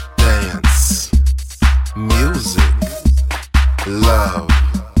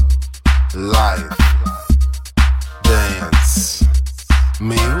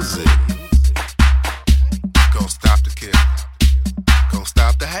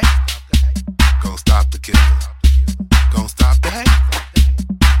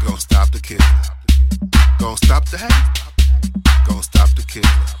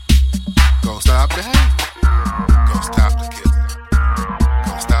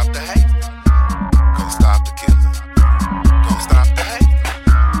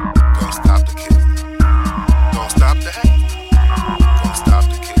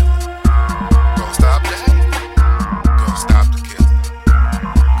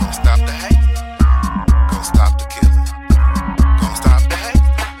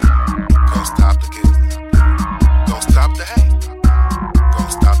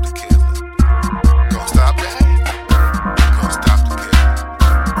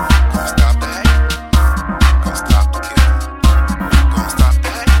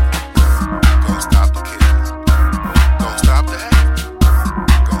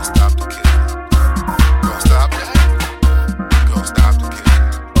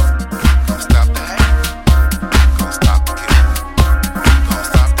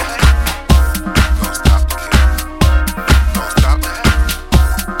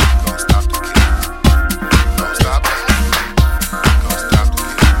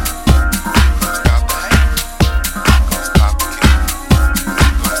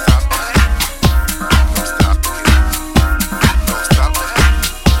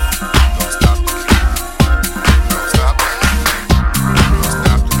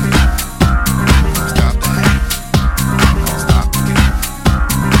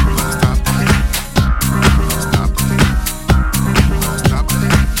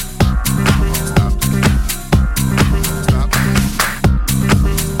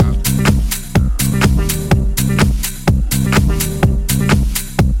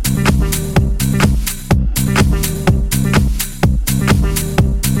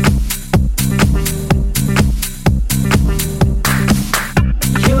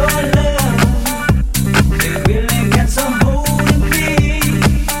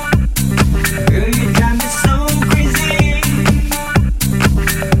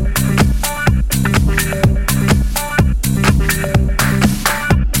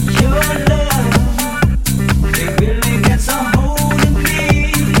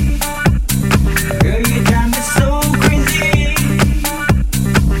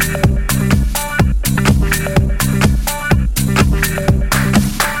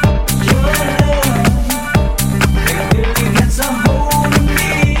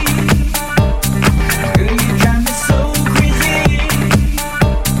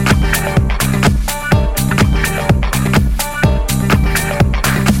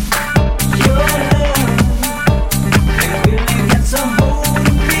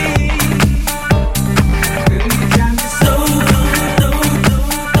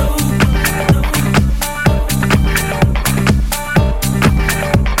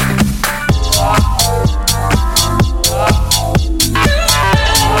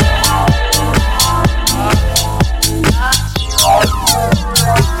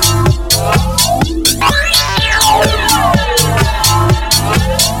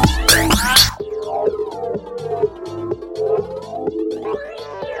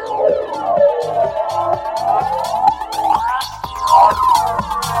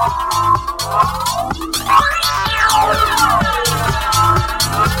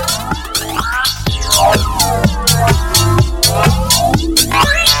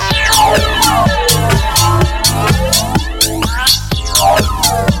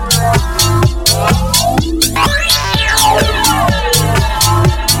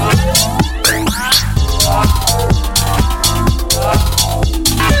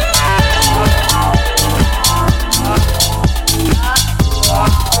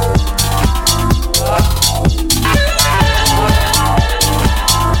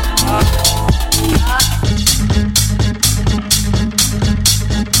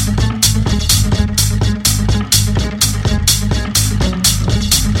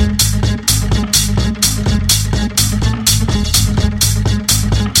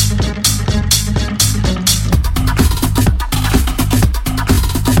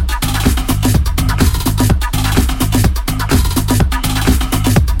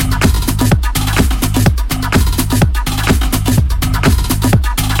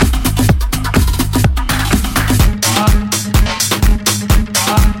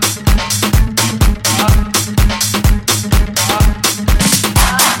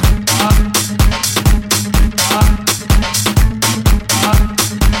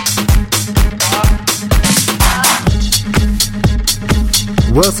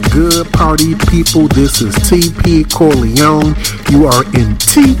 What's good, party people? This is TP Corleone. You are in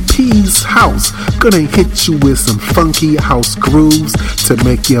TP's house. Gonna hit you with some funky house grooves to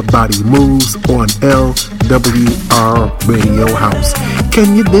make your body moves on LWR Radio House.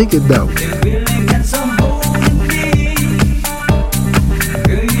 Can you dig it though?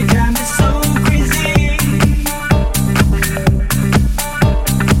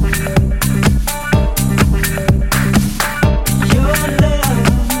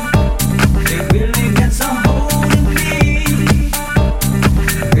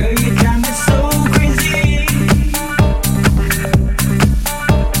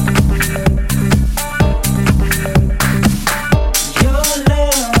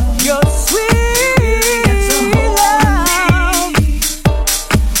 Your sweet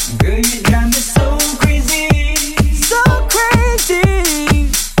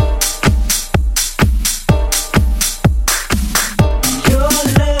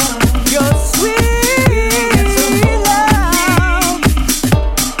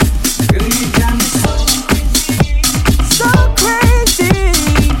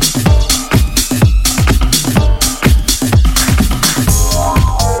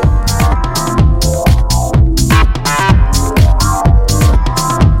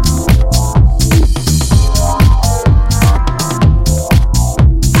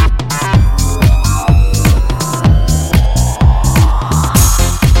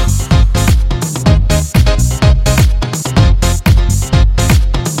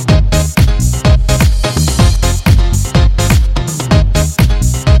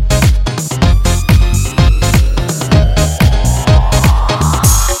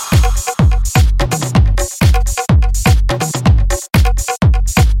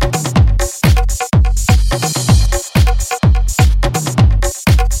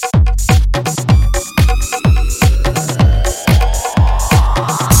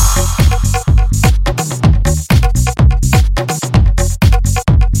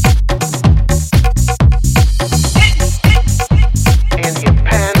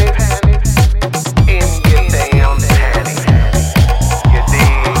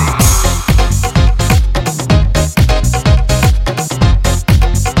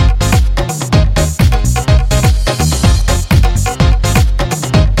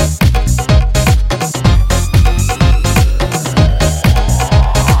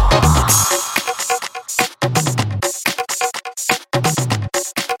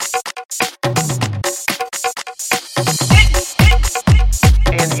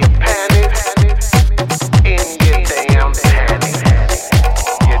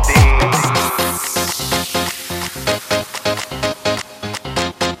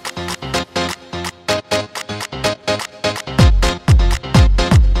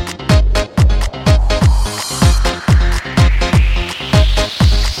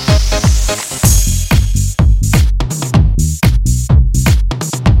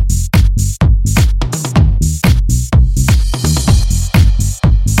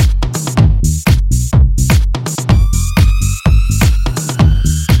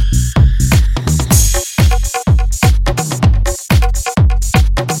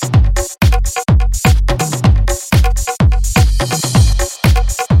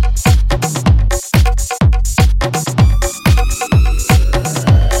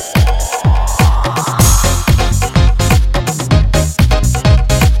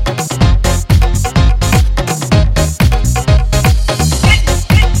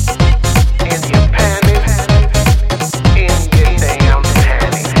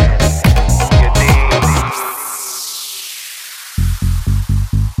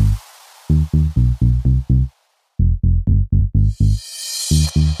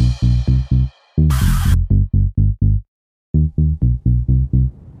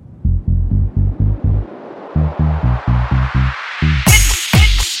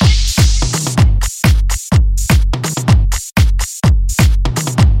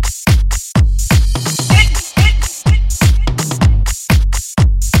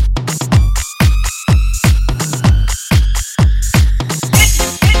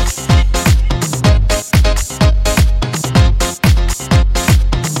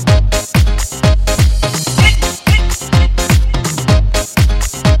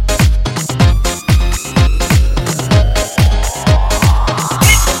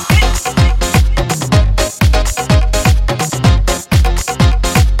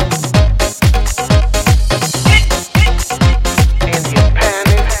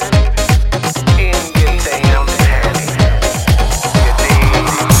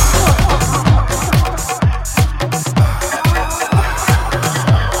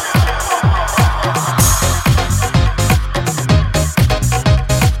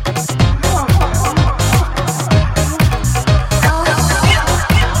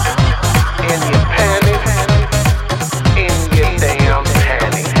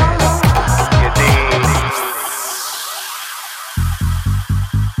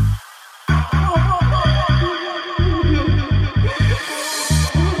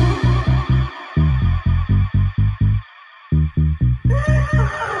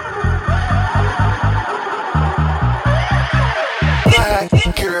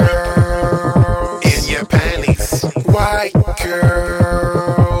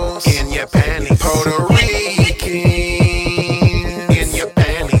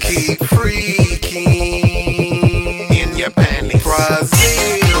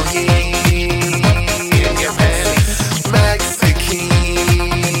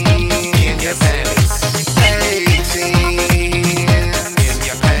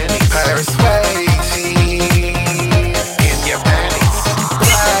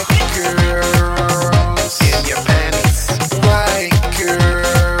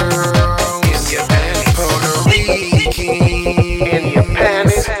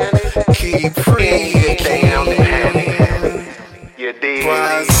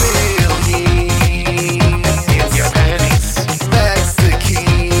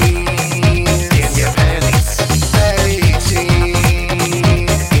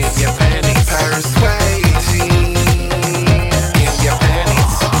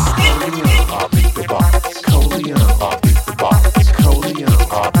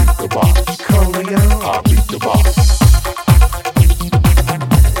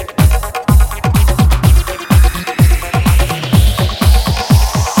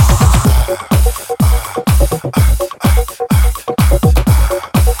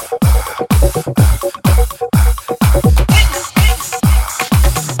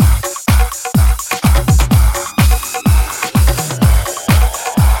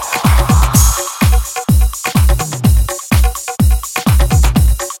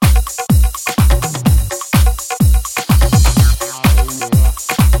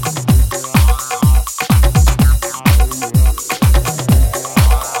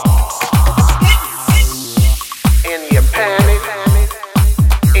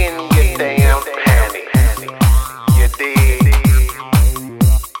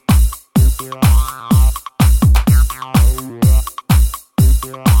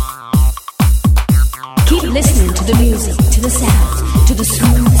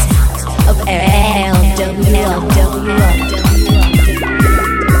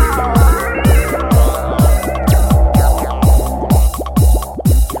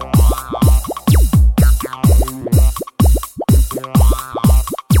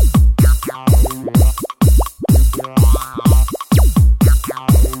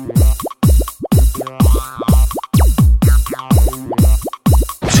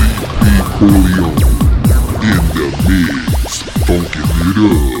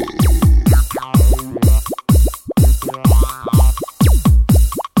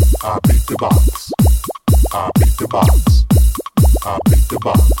I beat the box. I beat the box. I beat the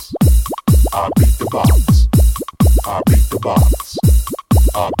box. I beat the box. I beat the box.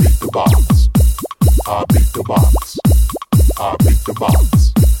 I beat the box. I beat the box. I beat the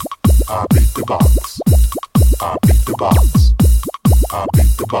box. I beat the box. I beat the box. I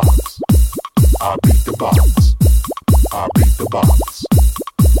beat the box. I beat the box. I beat the box.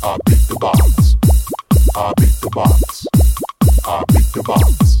 I beat the box. I beat the box. I beat the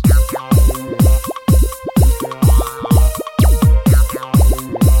box.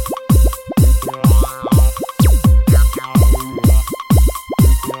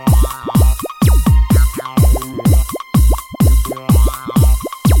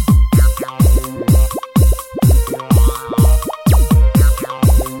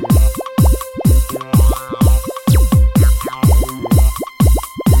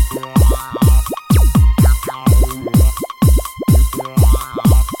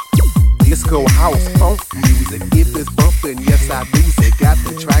 Disco house funk music. If it's bumping, yes I lose it. Got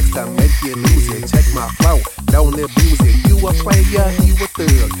the tracks to make you lose it. Check my flow, don't abuse it. You a player, you a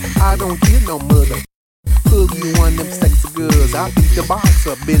thug. I don't get no mother. Plug you one them sexy girls. I beat the box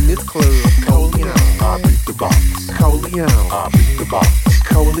up in this club. Corleone, I beat the box. Corleone, I beat the box.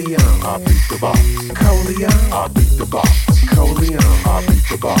 Corleone, I beat the box. Corleone, I beat the box. Corleone, I beat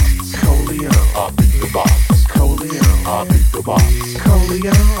the box. Corleone, I beat the box. Corleone, I beat the box.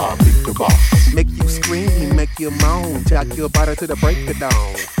 Corleone. I beat the box. Make you scream, make you moan, jack your body to the break of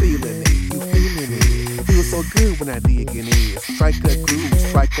dawn. Feeling it, you feeling it. Feels so good when I dig in it. Strike a groove,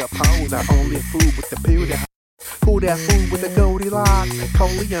 strike a pose. I only fool with the period. Who that fool with the Goldilocks?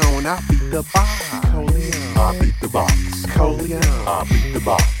 Corleone, I beat the box. Corleone, I beat the box. Corleone, I beat the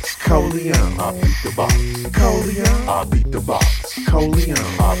box. Corleone, I beat the box. Corleone, I beat the box. Corleone,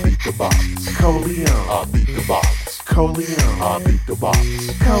 I beat the box. Corleone, I beat the box. Corleone, I beat the box.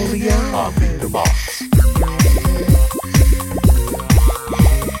 Corleone. I beat the box.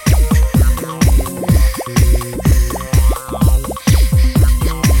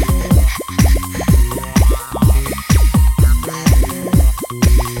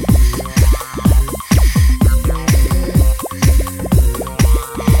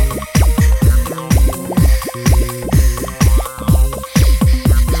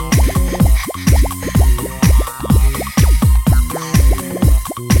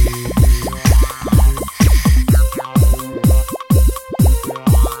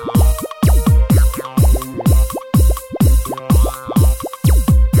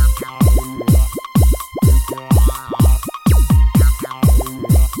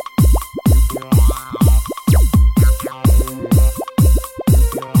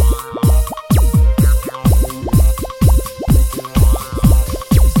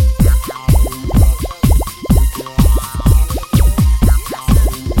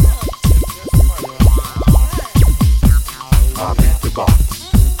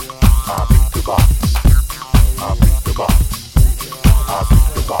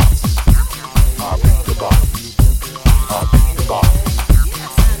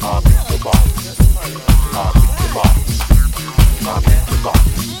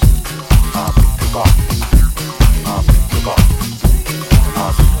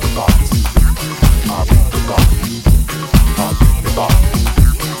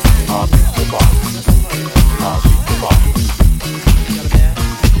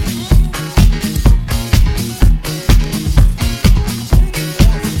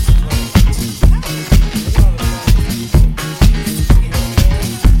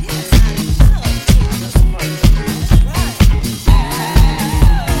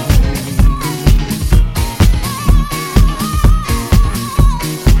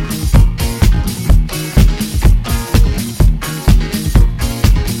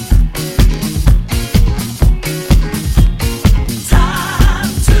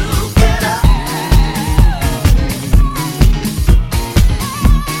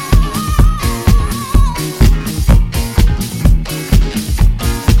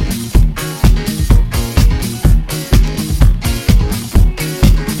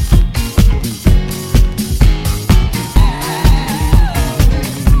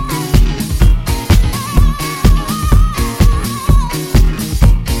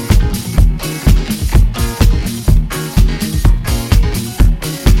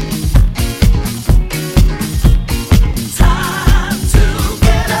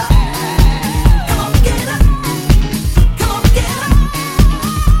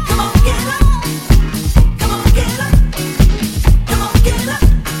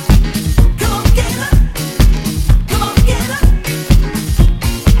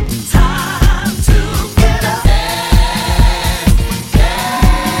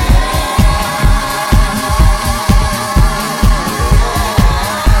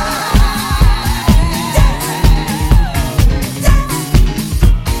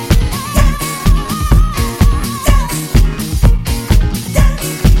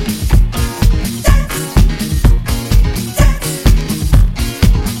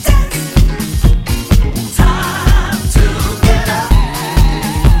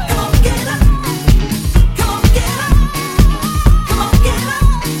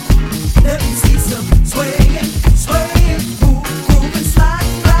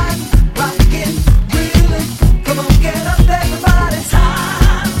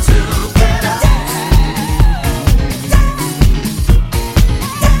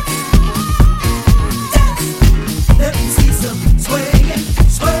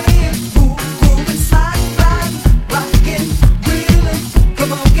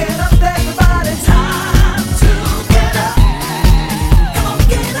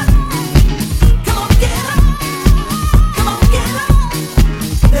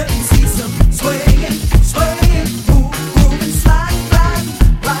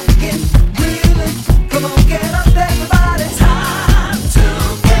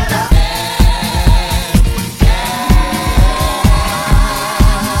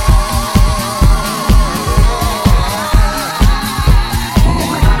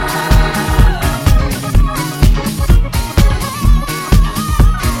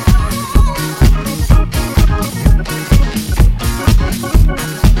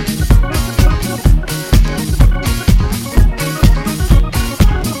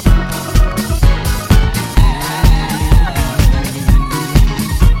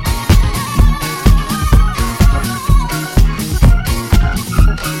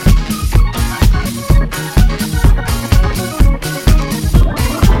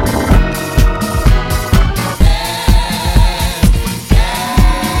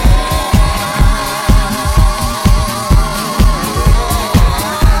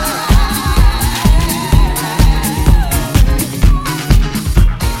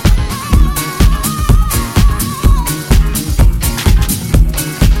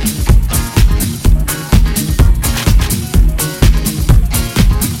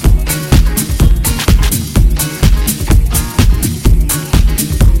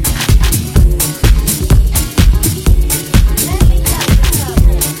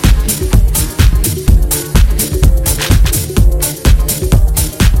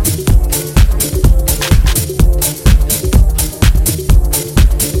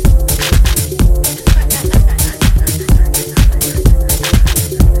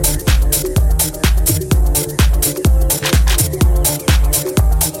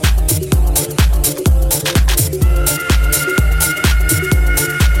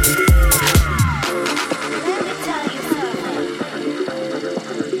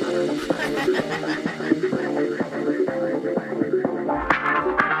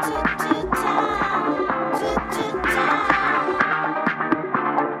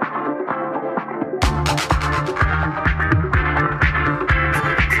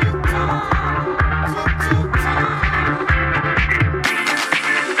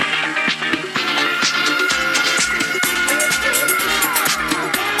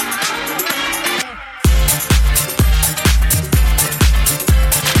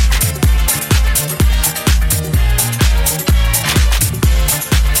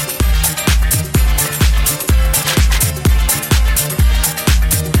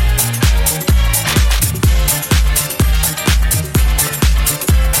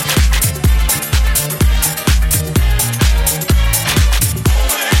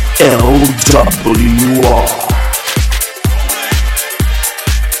 LWR.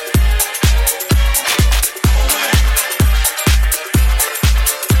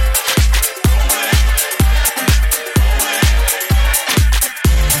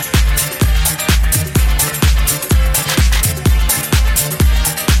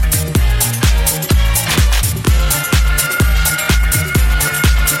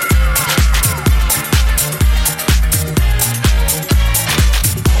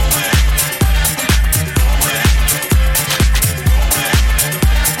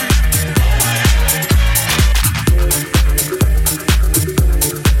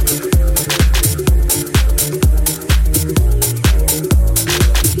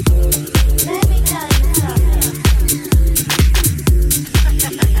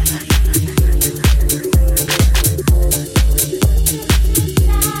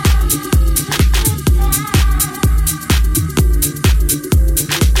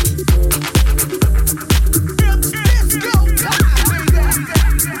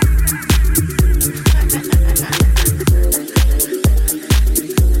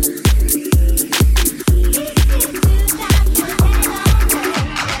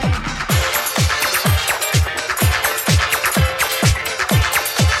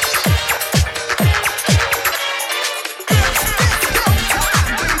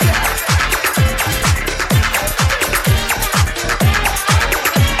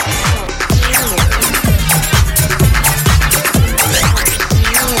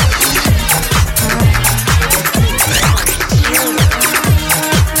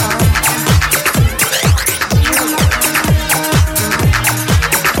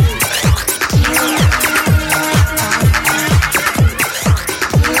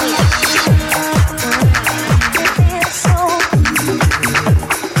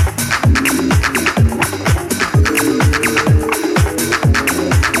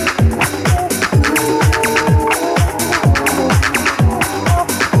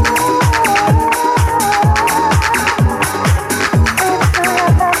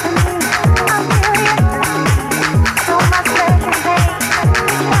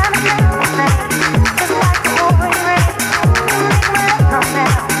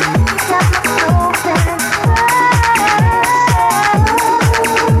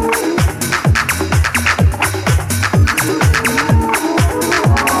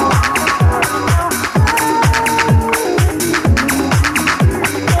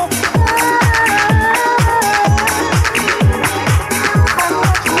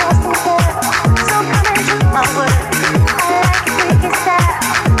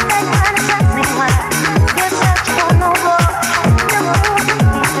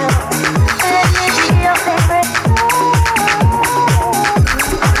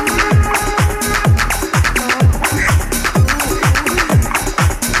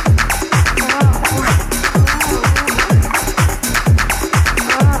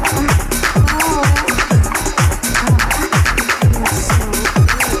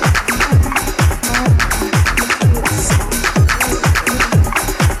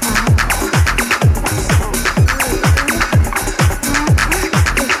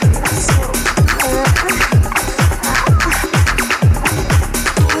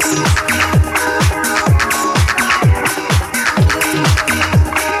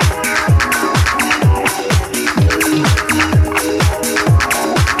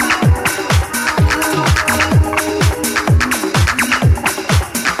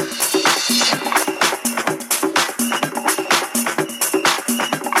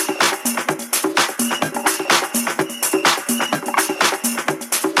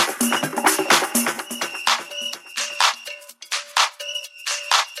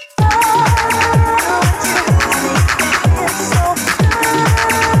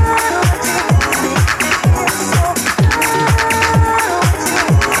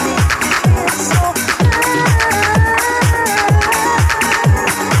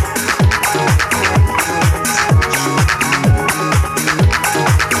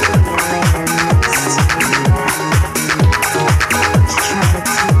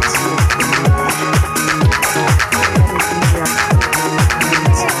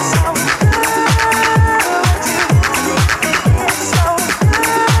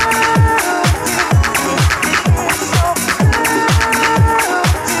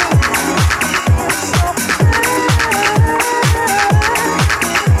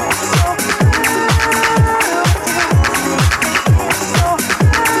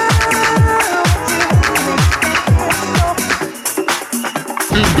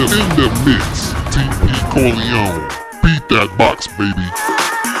 in the mix, TP Corleone. Beat that box, baby.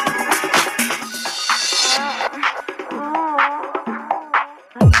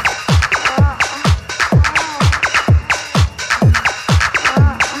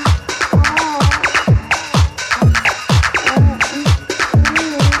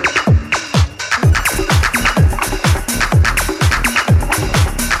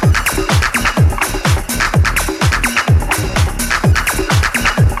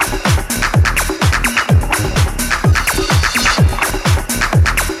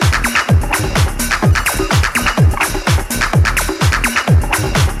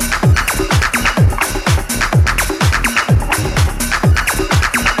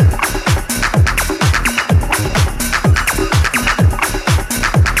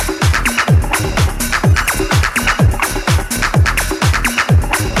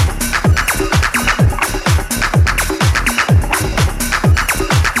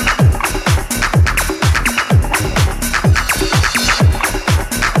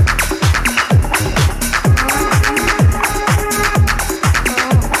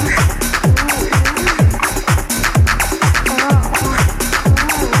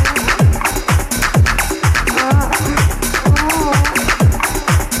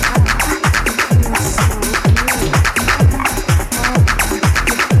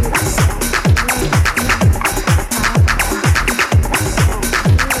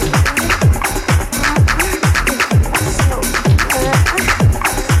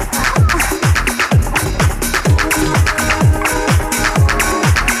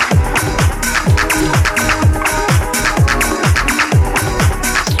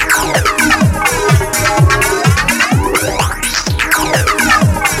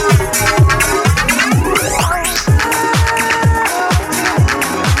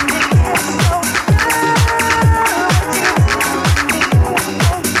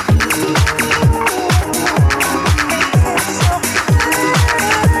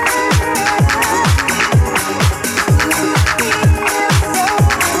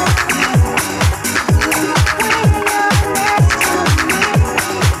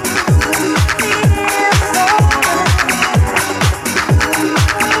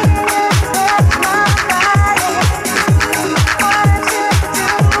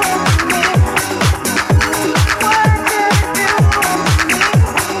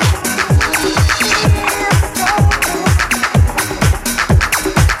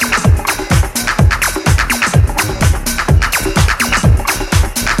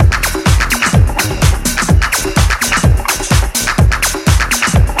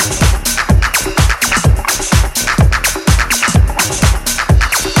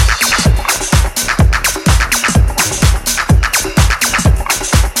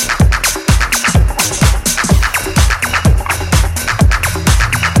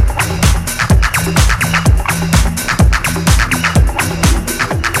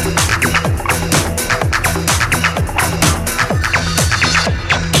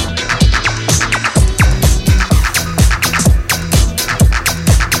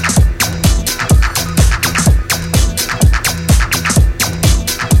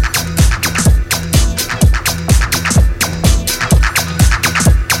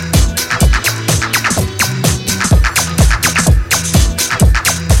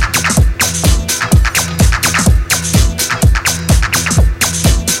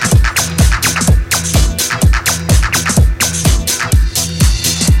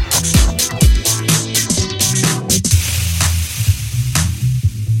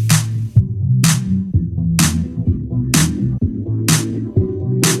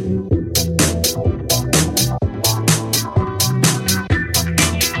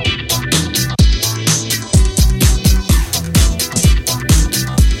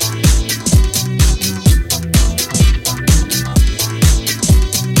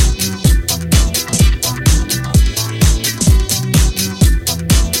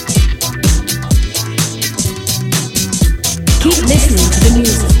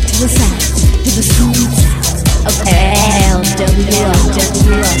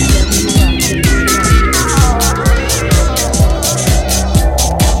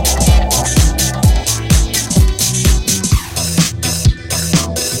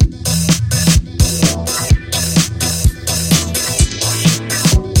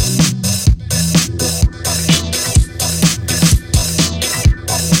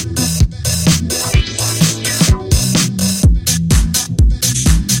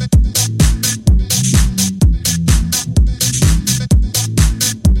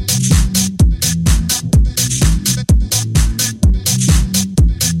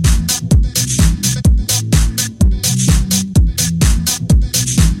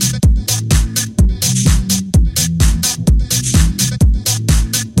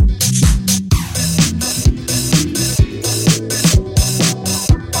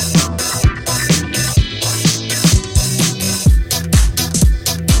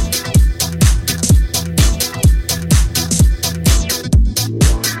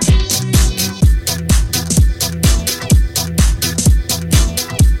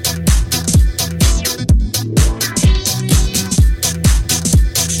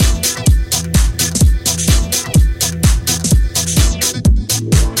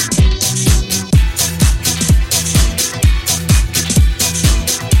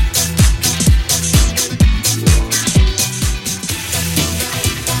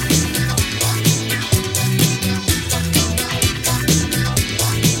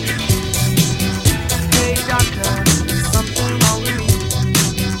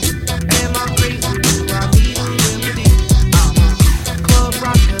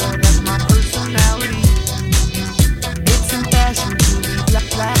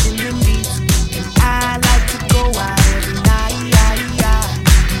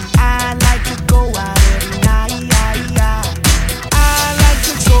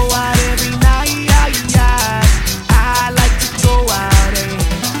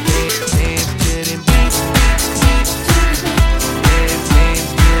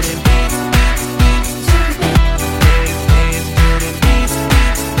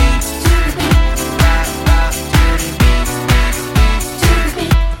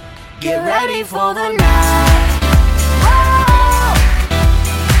 Get ready for the night. Whoa.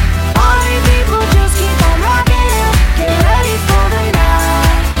 Party people, just keep on rocking. Get ready for the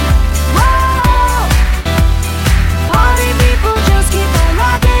night. Whoa. Party people, just keep on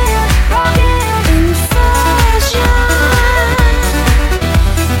rocking, rocking. In fashion,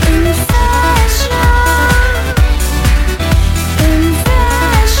 in fashion, in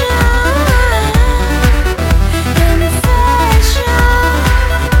fashion, in fashion.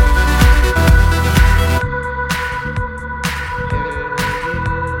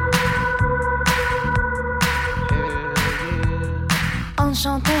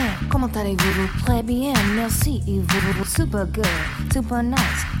 Enchanté, comment allez-vous? Très bien, merci, et vous? Super good, super nice,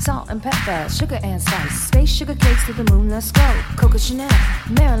 salt and pepper, sugar and spice, space sugar cakes to the moon, let's go. Coco Chanel,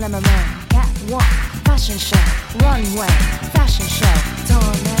 Marilyn Monroe, catwalk, fashion show, runway, fashion show,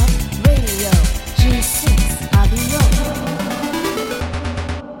 tornado, radio, G6, adios.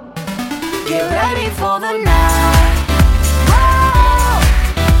 Get ready for the night.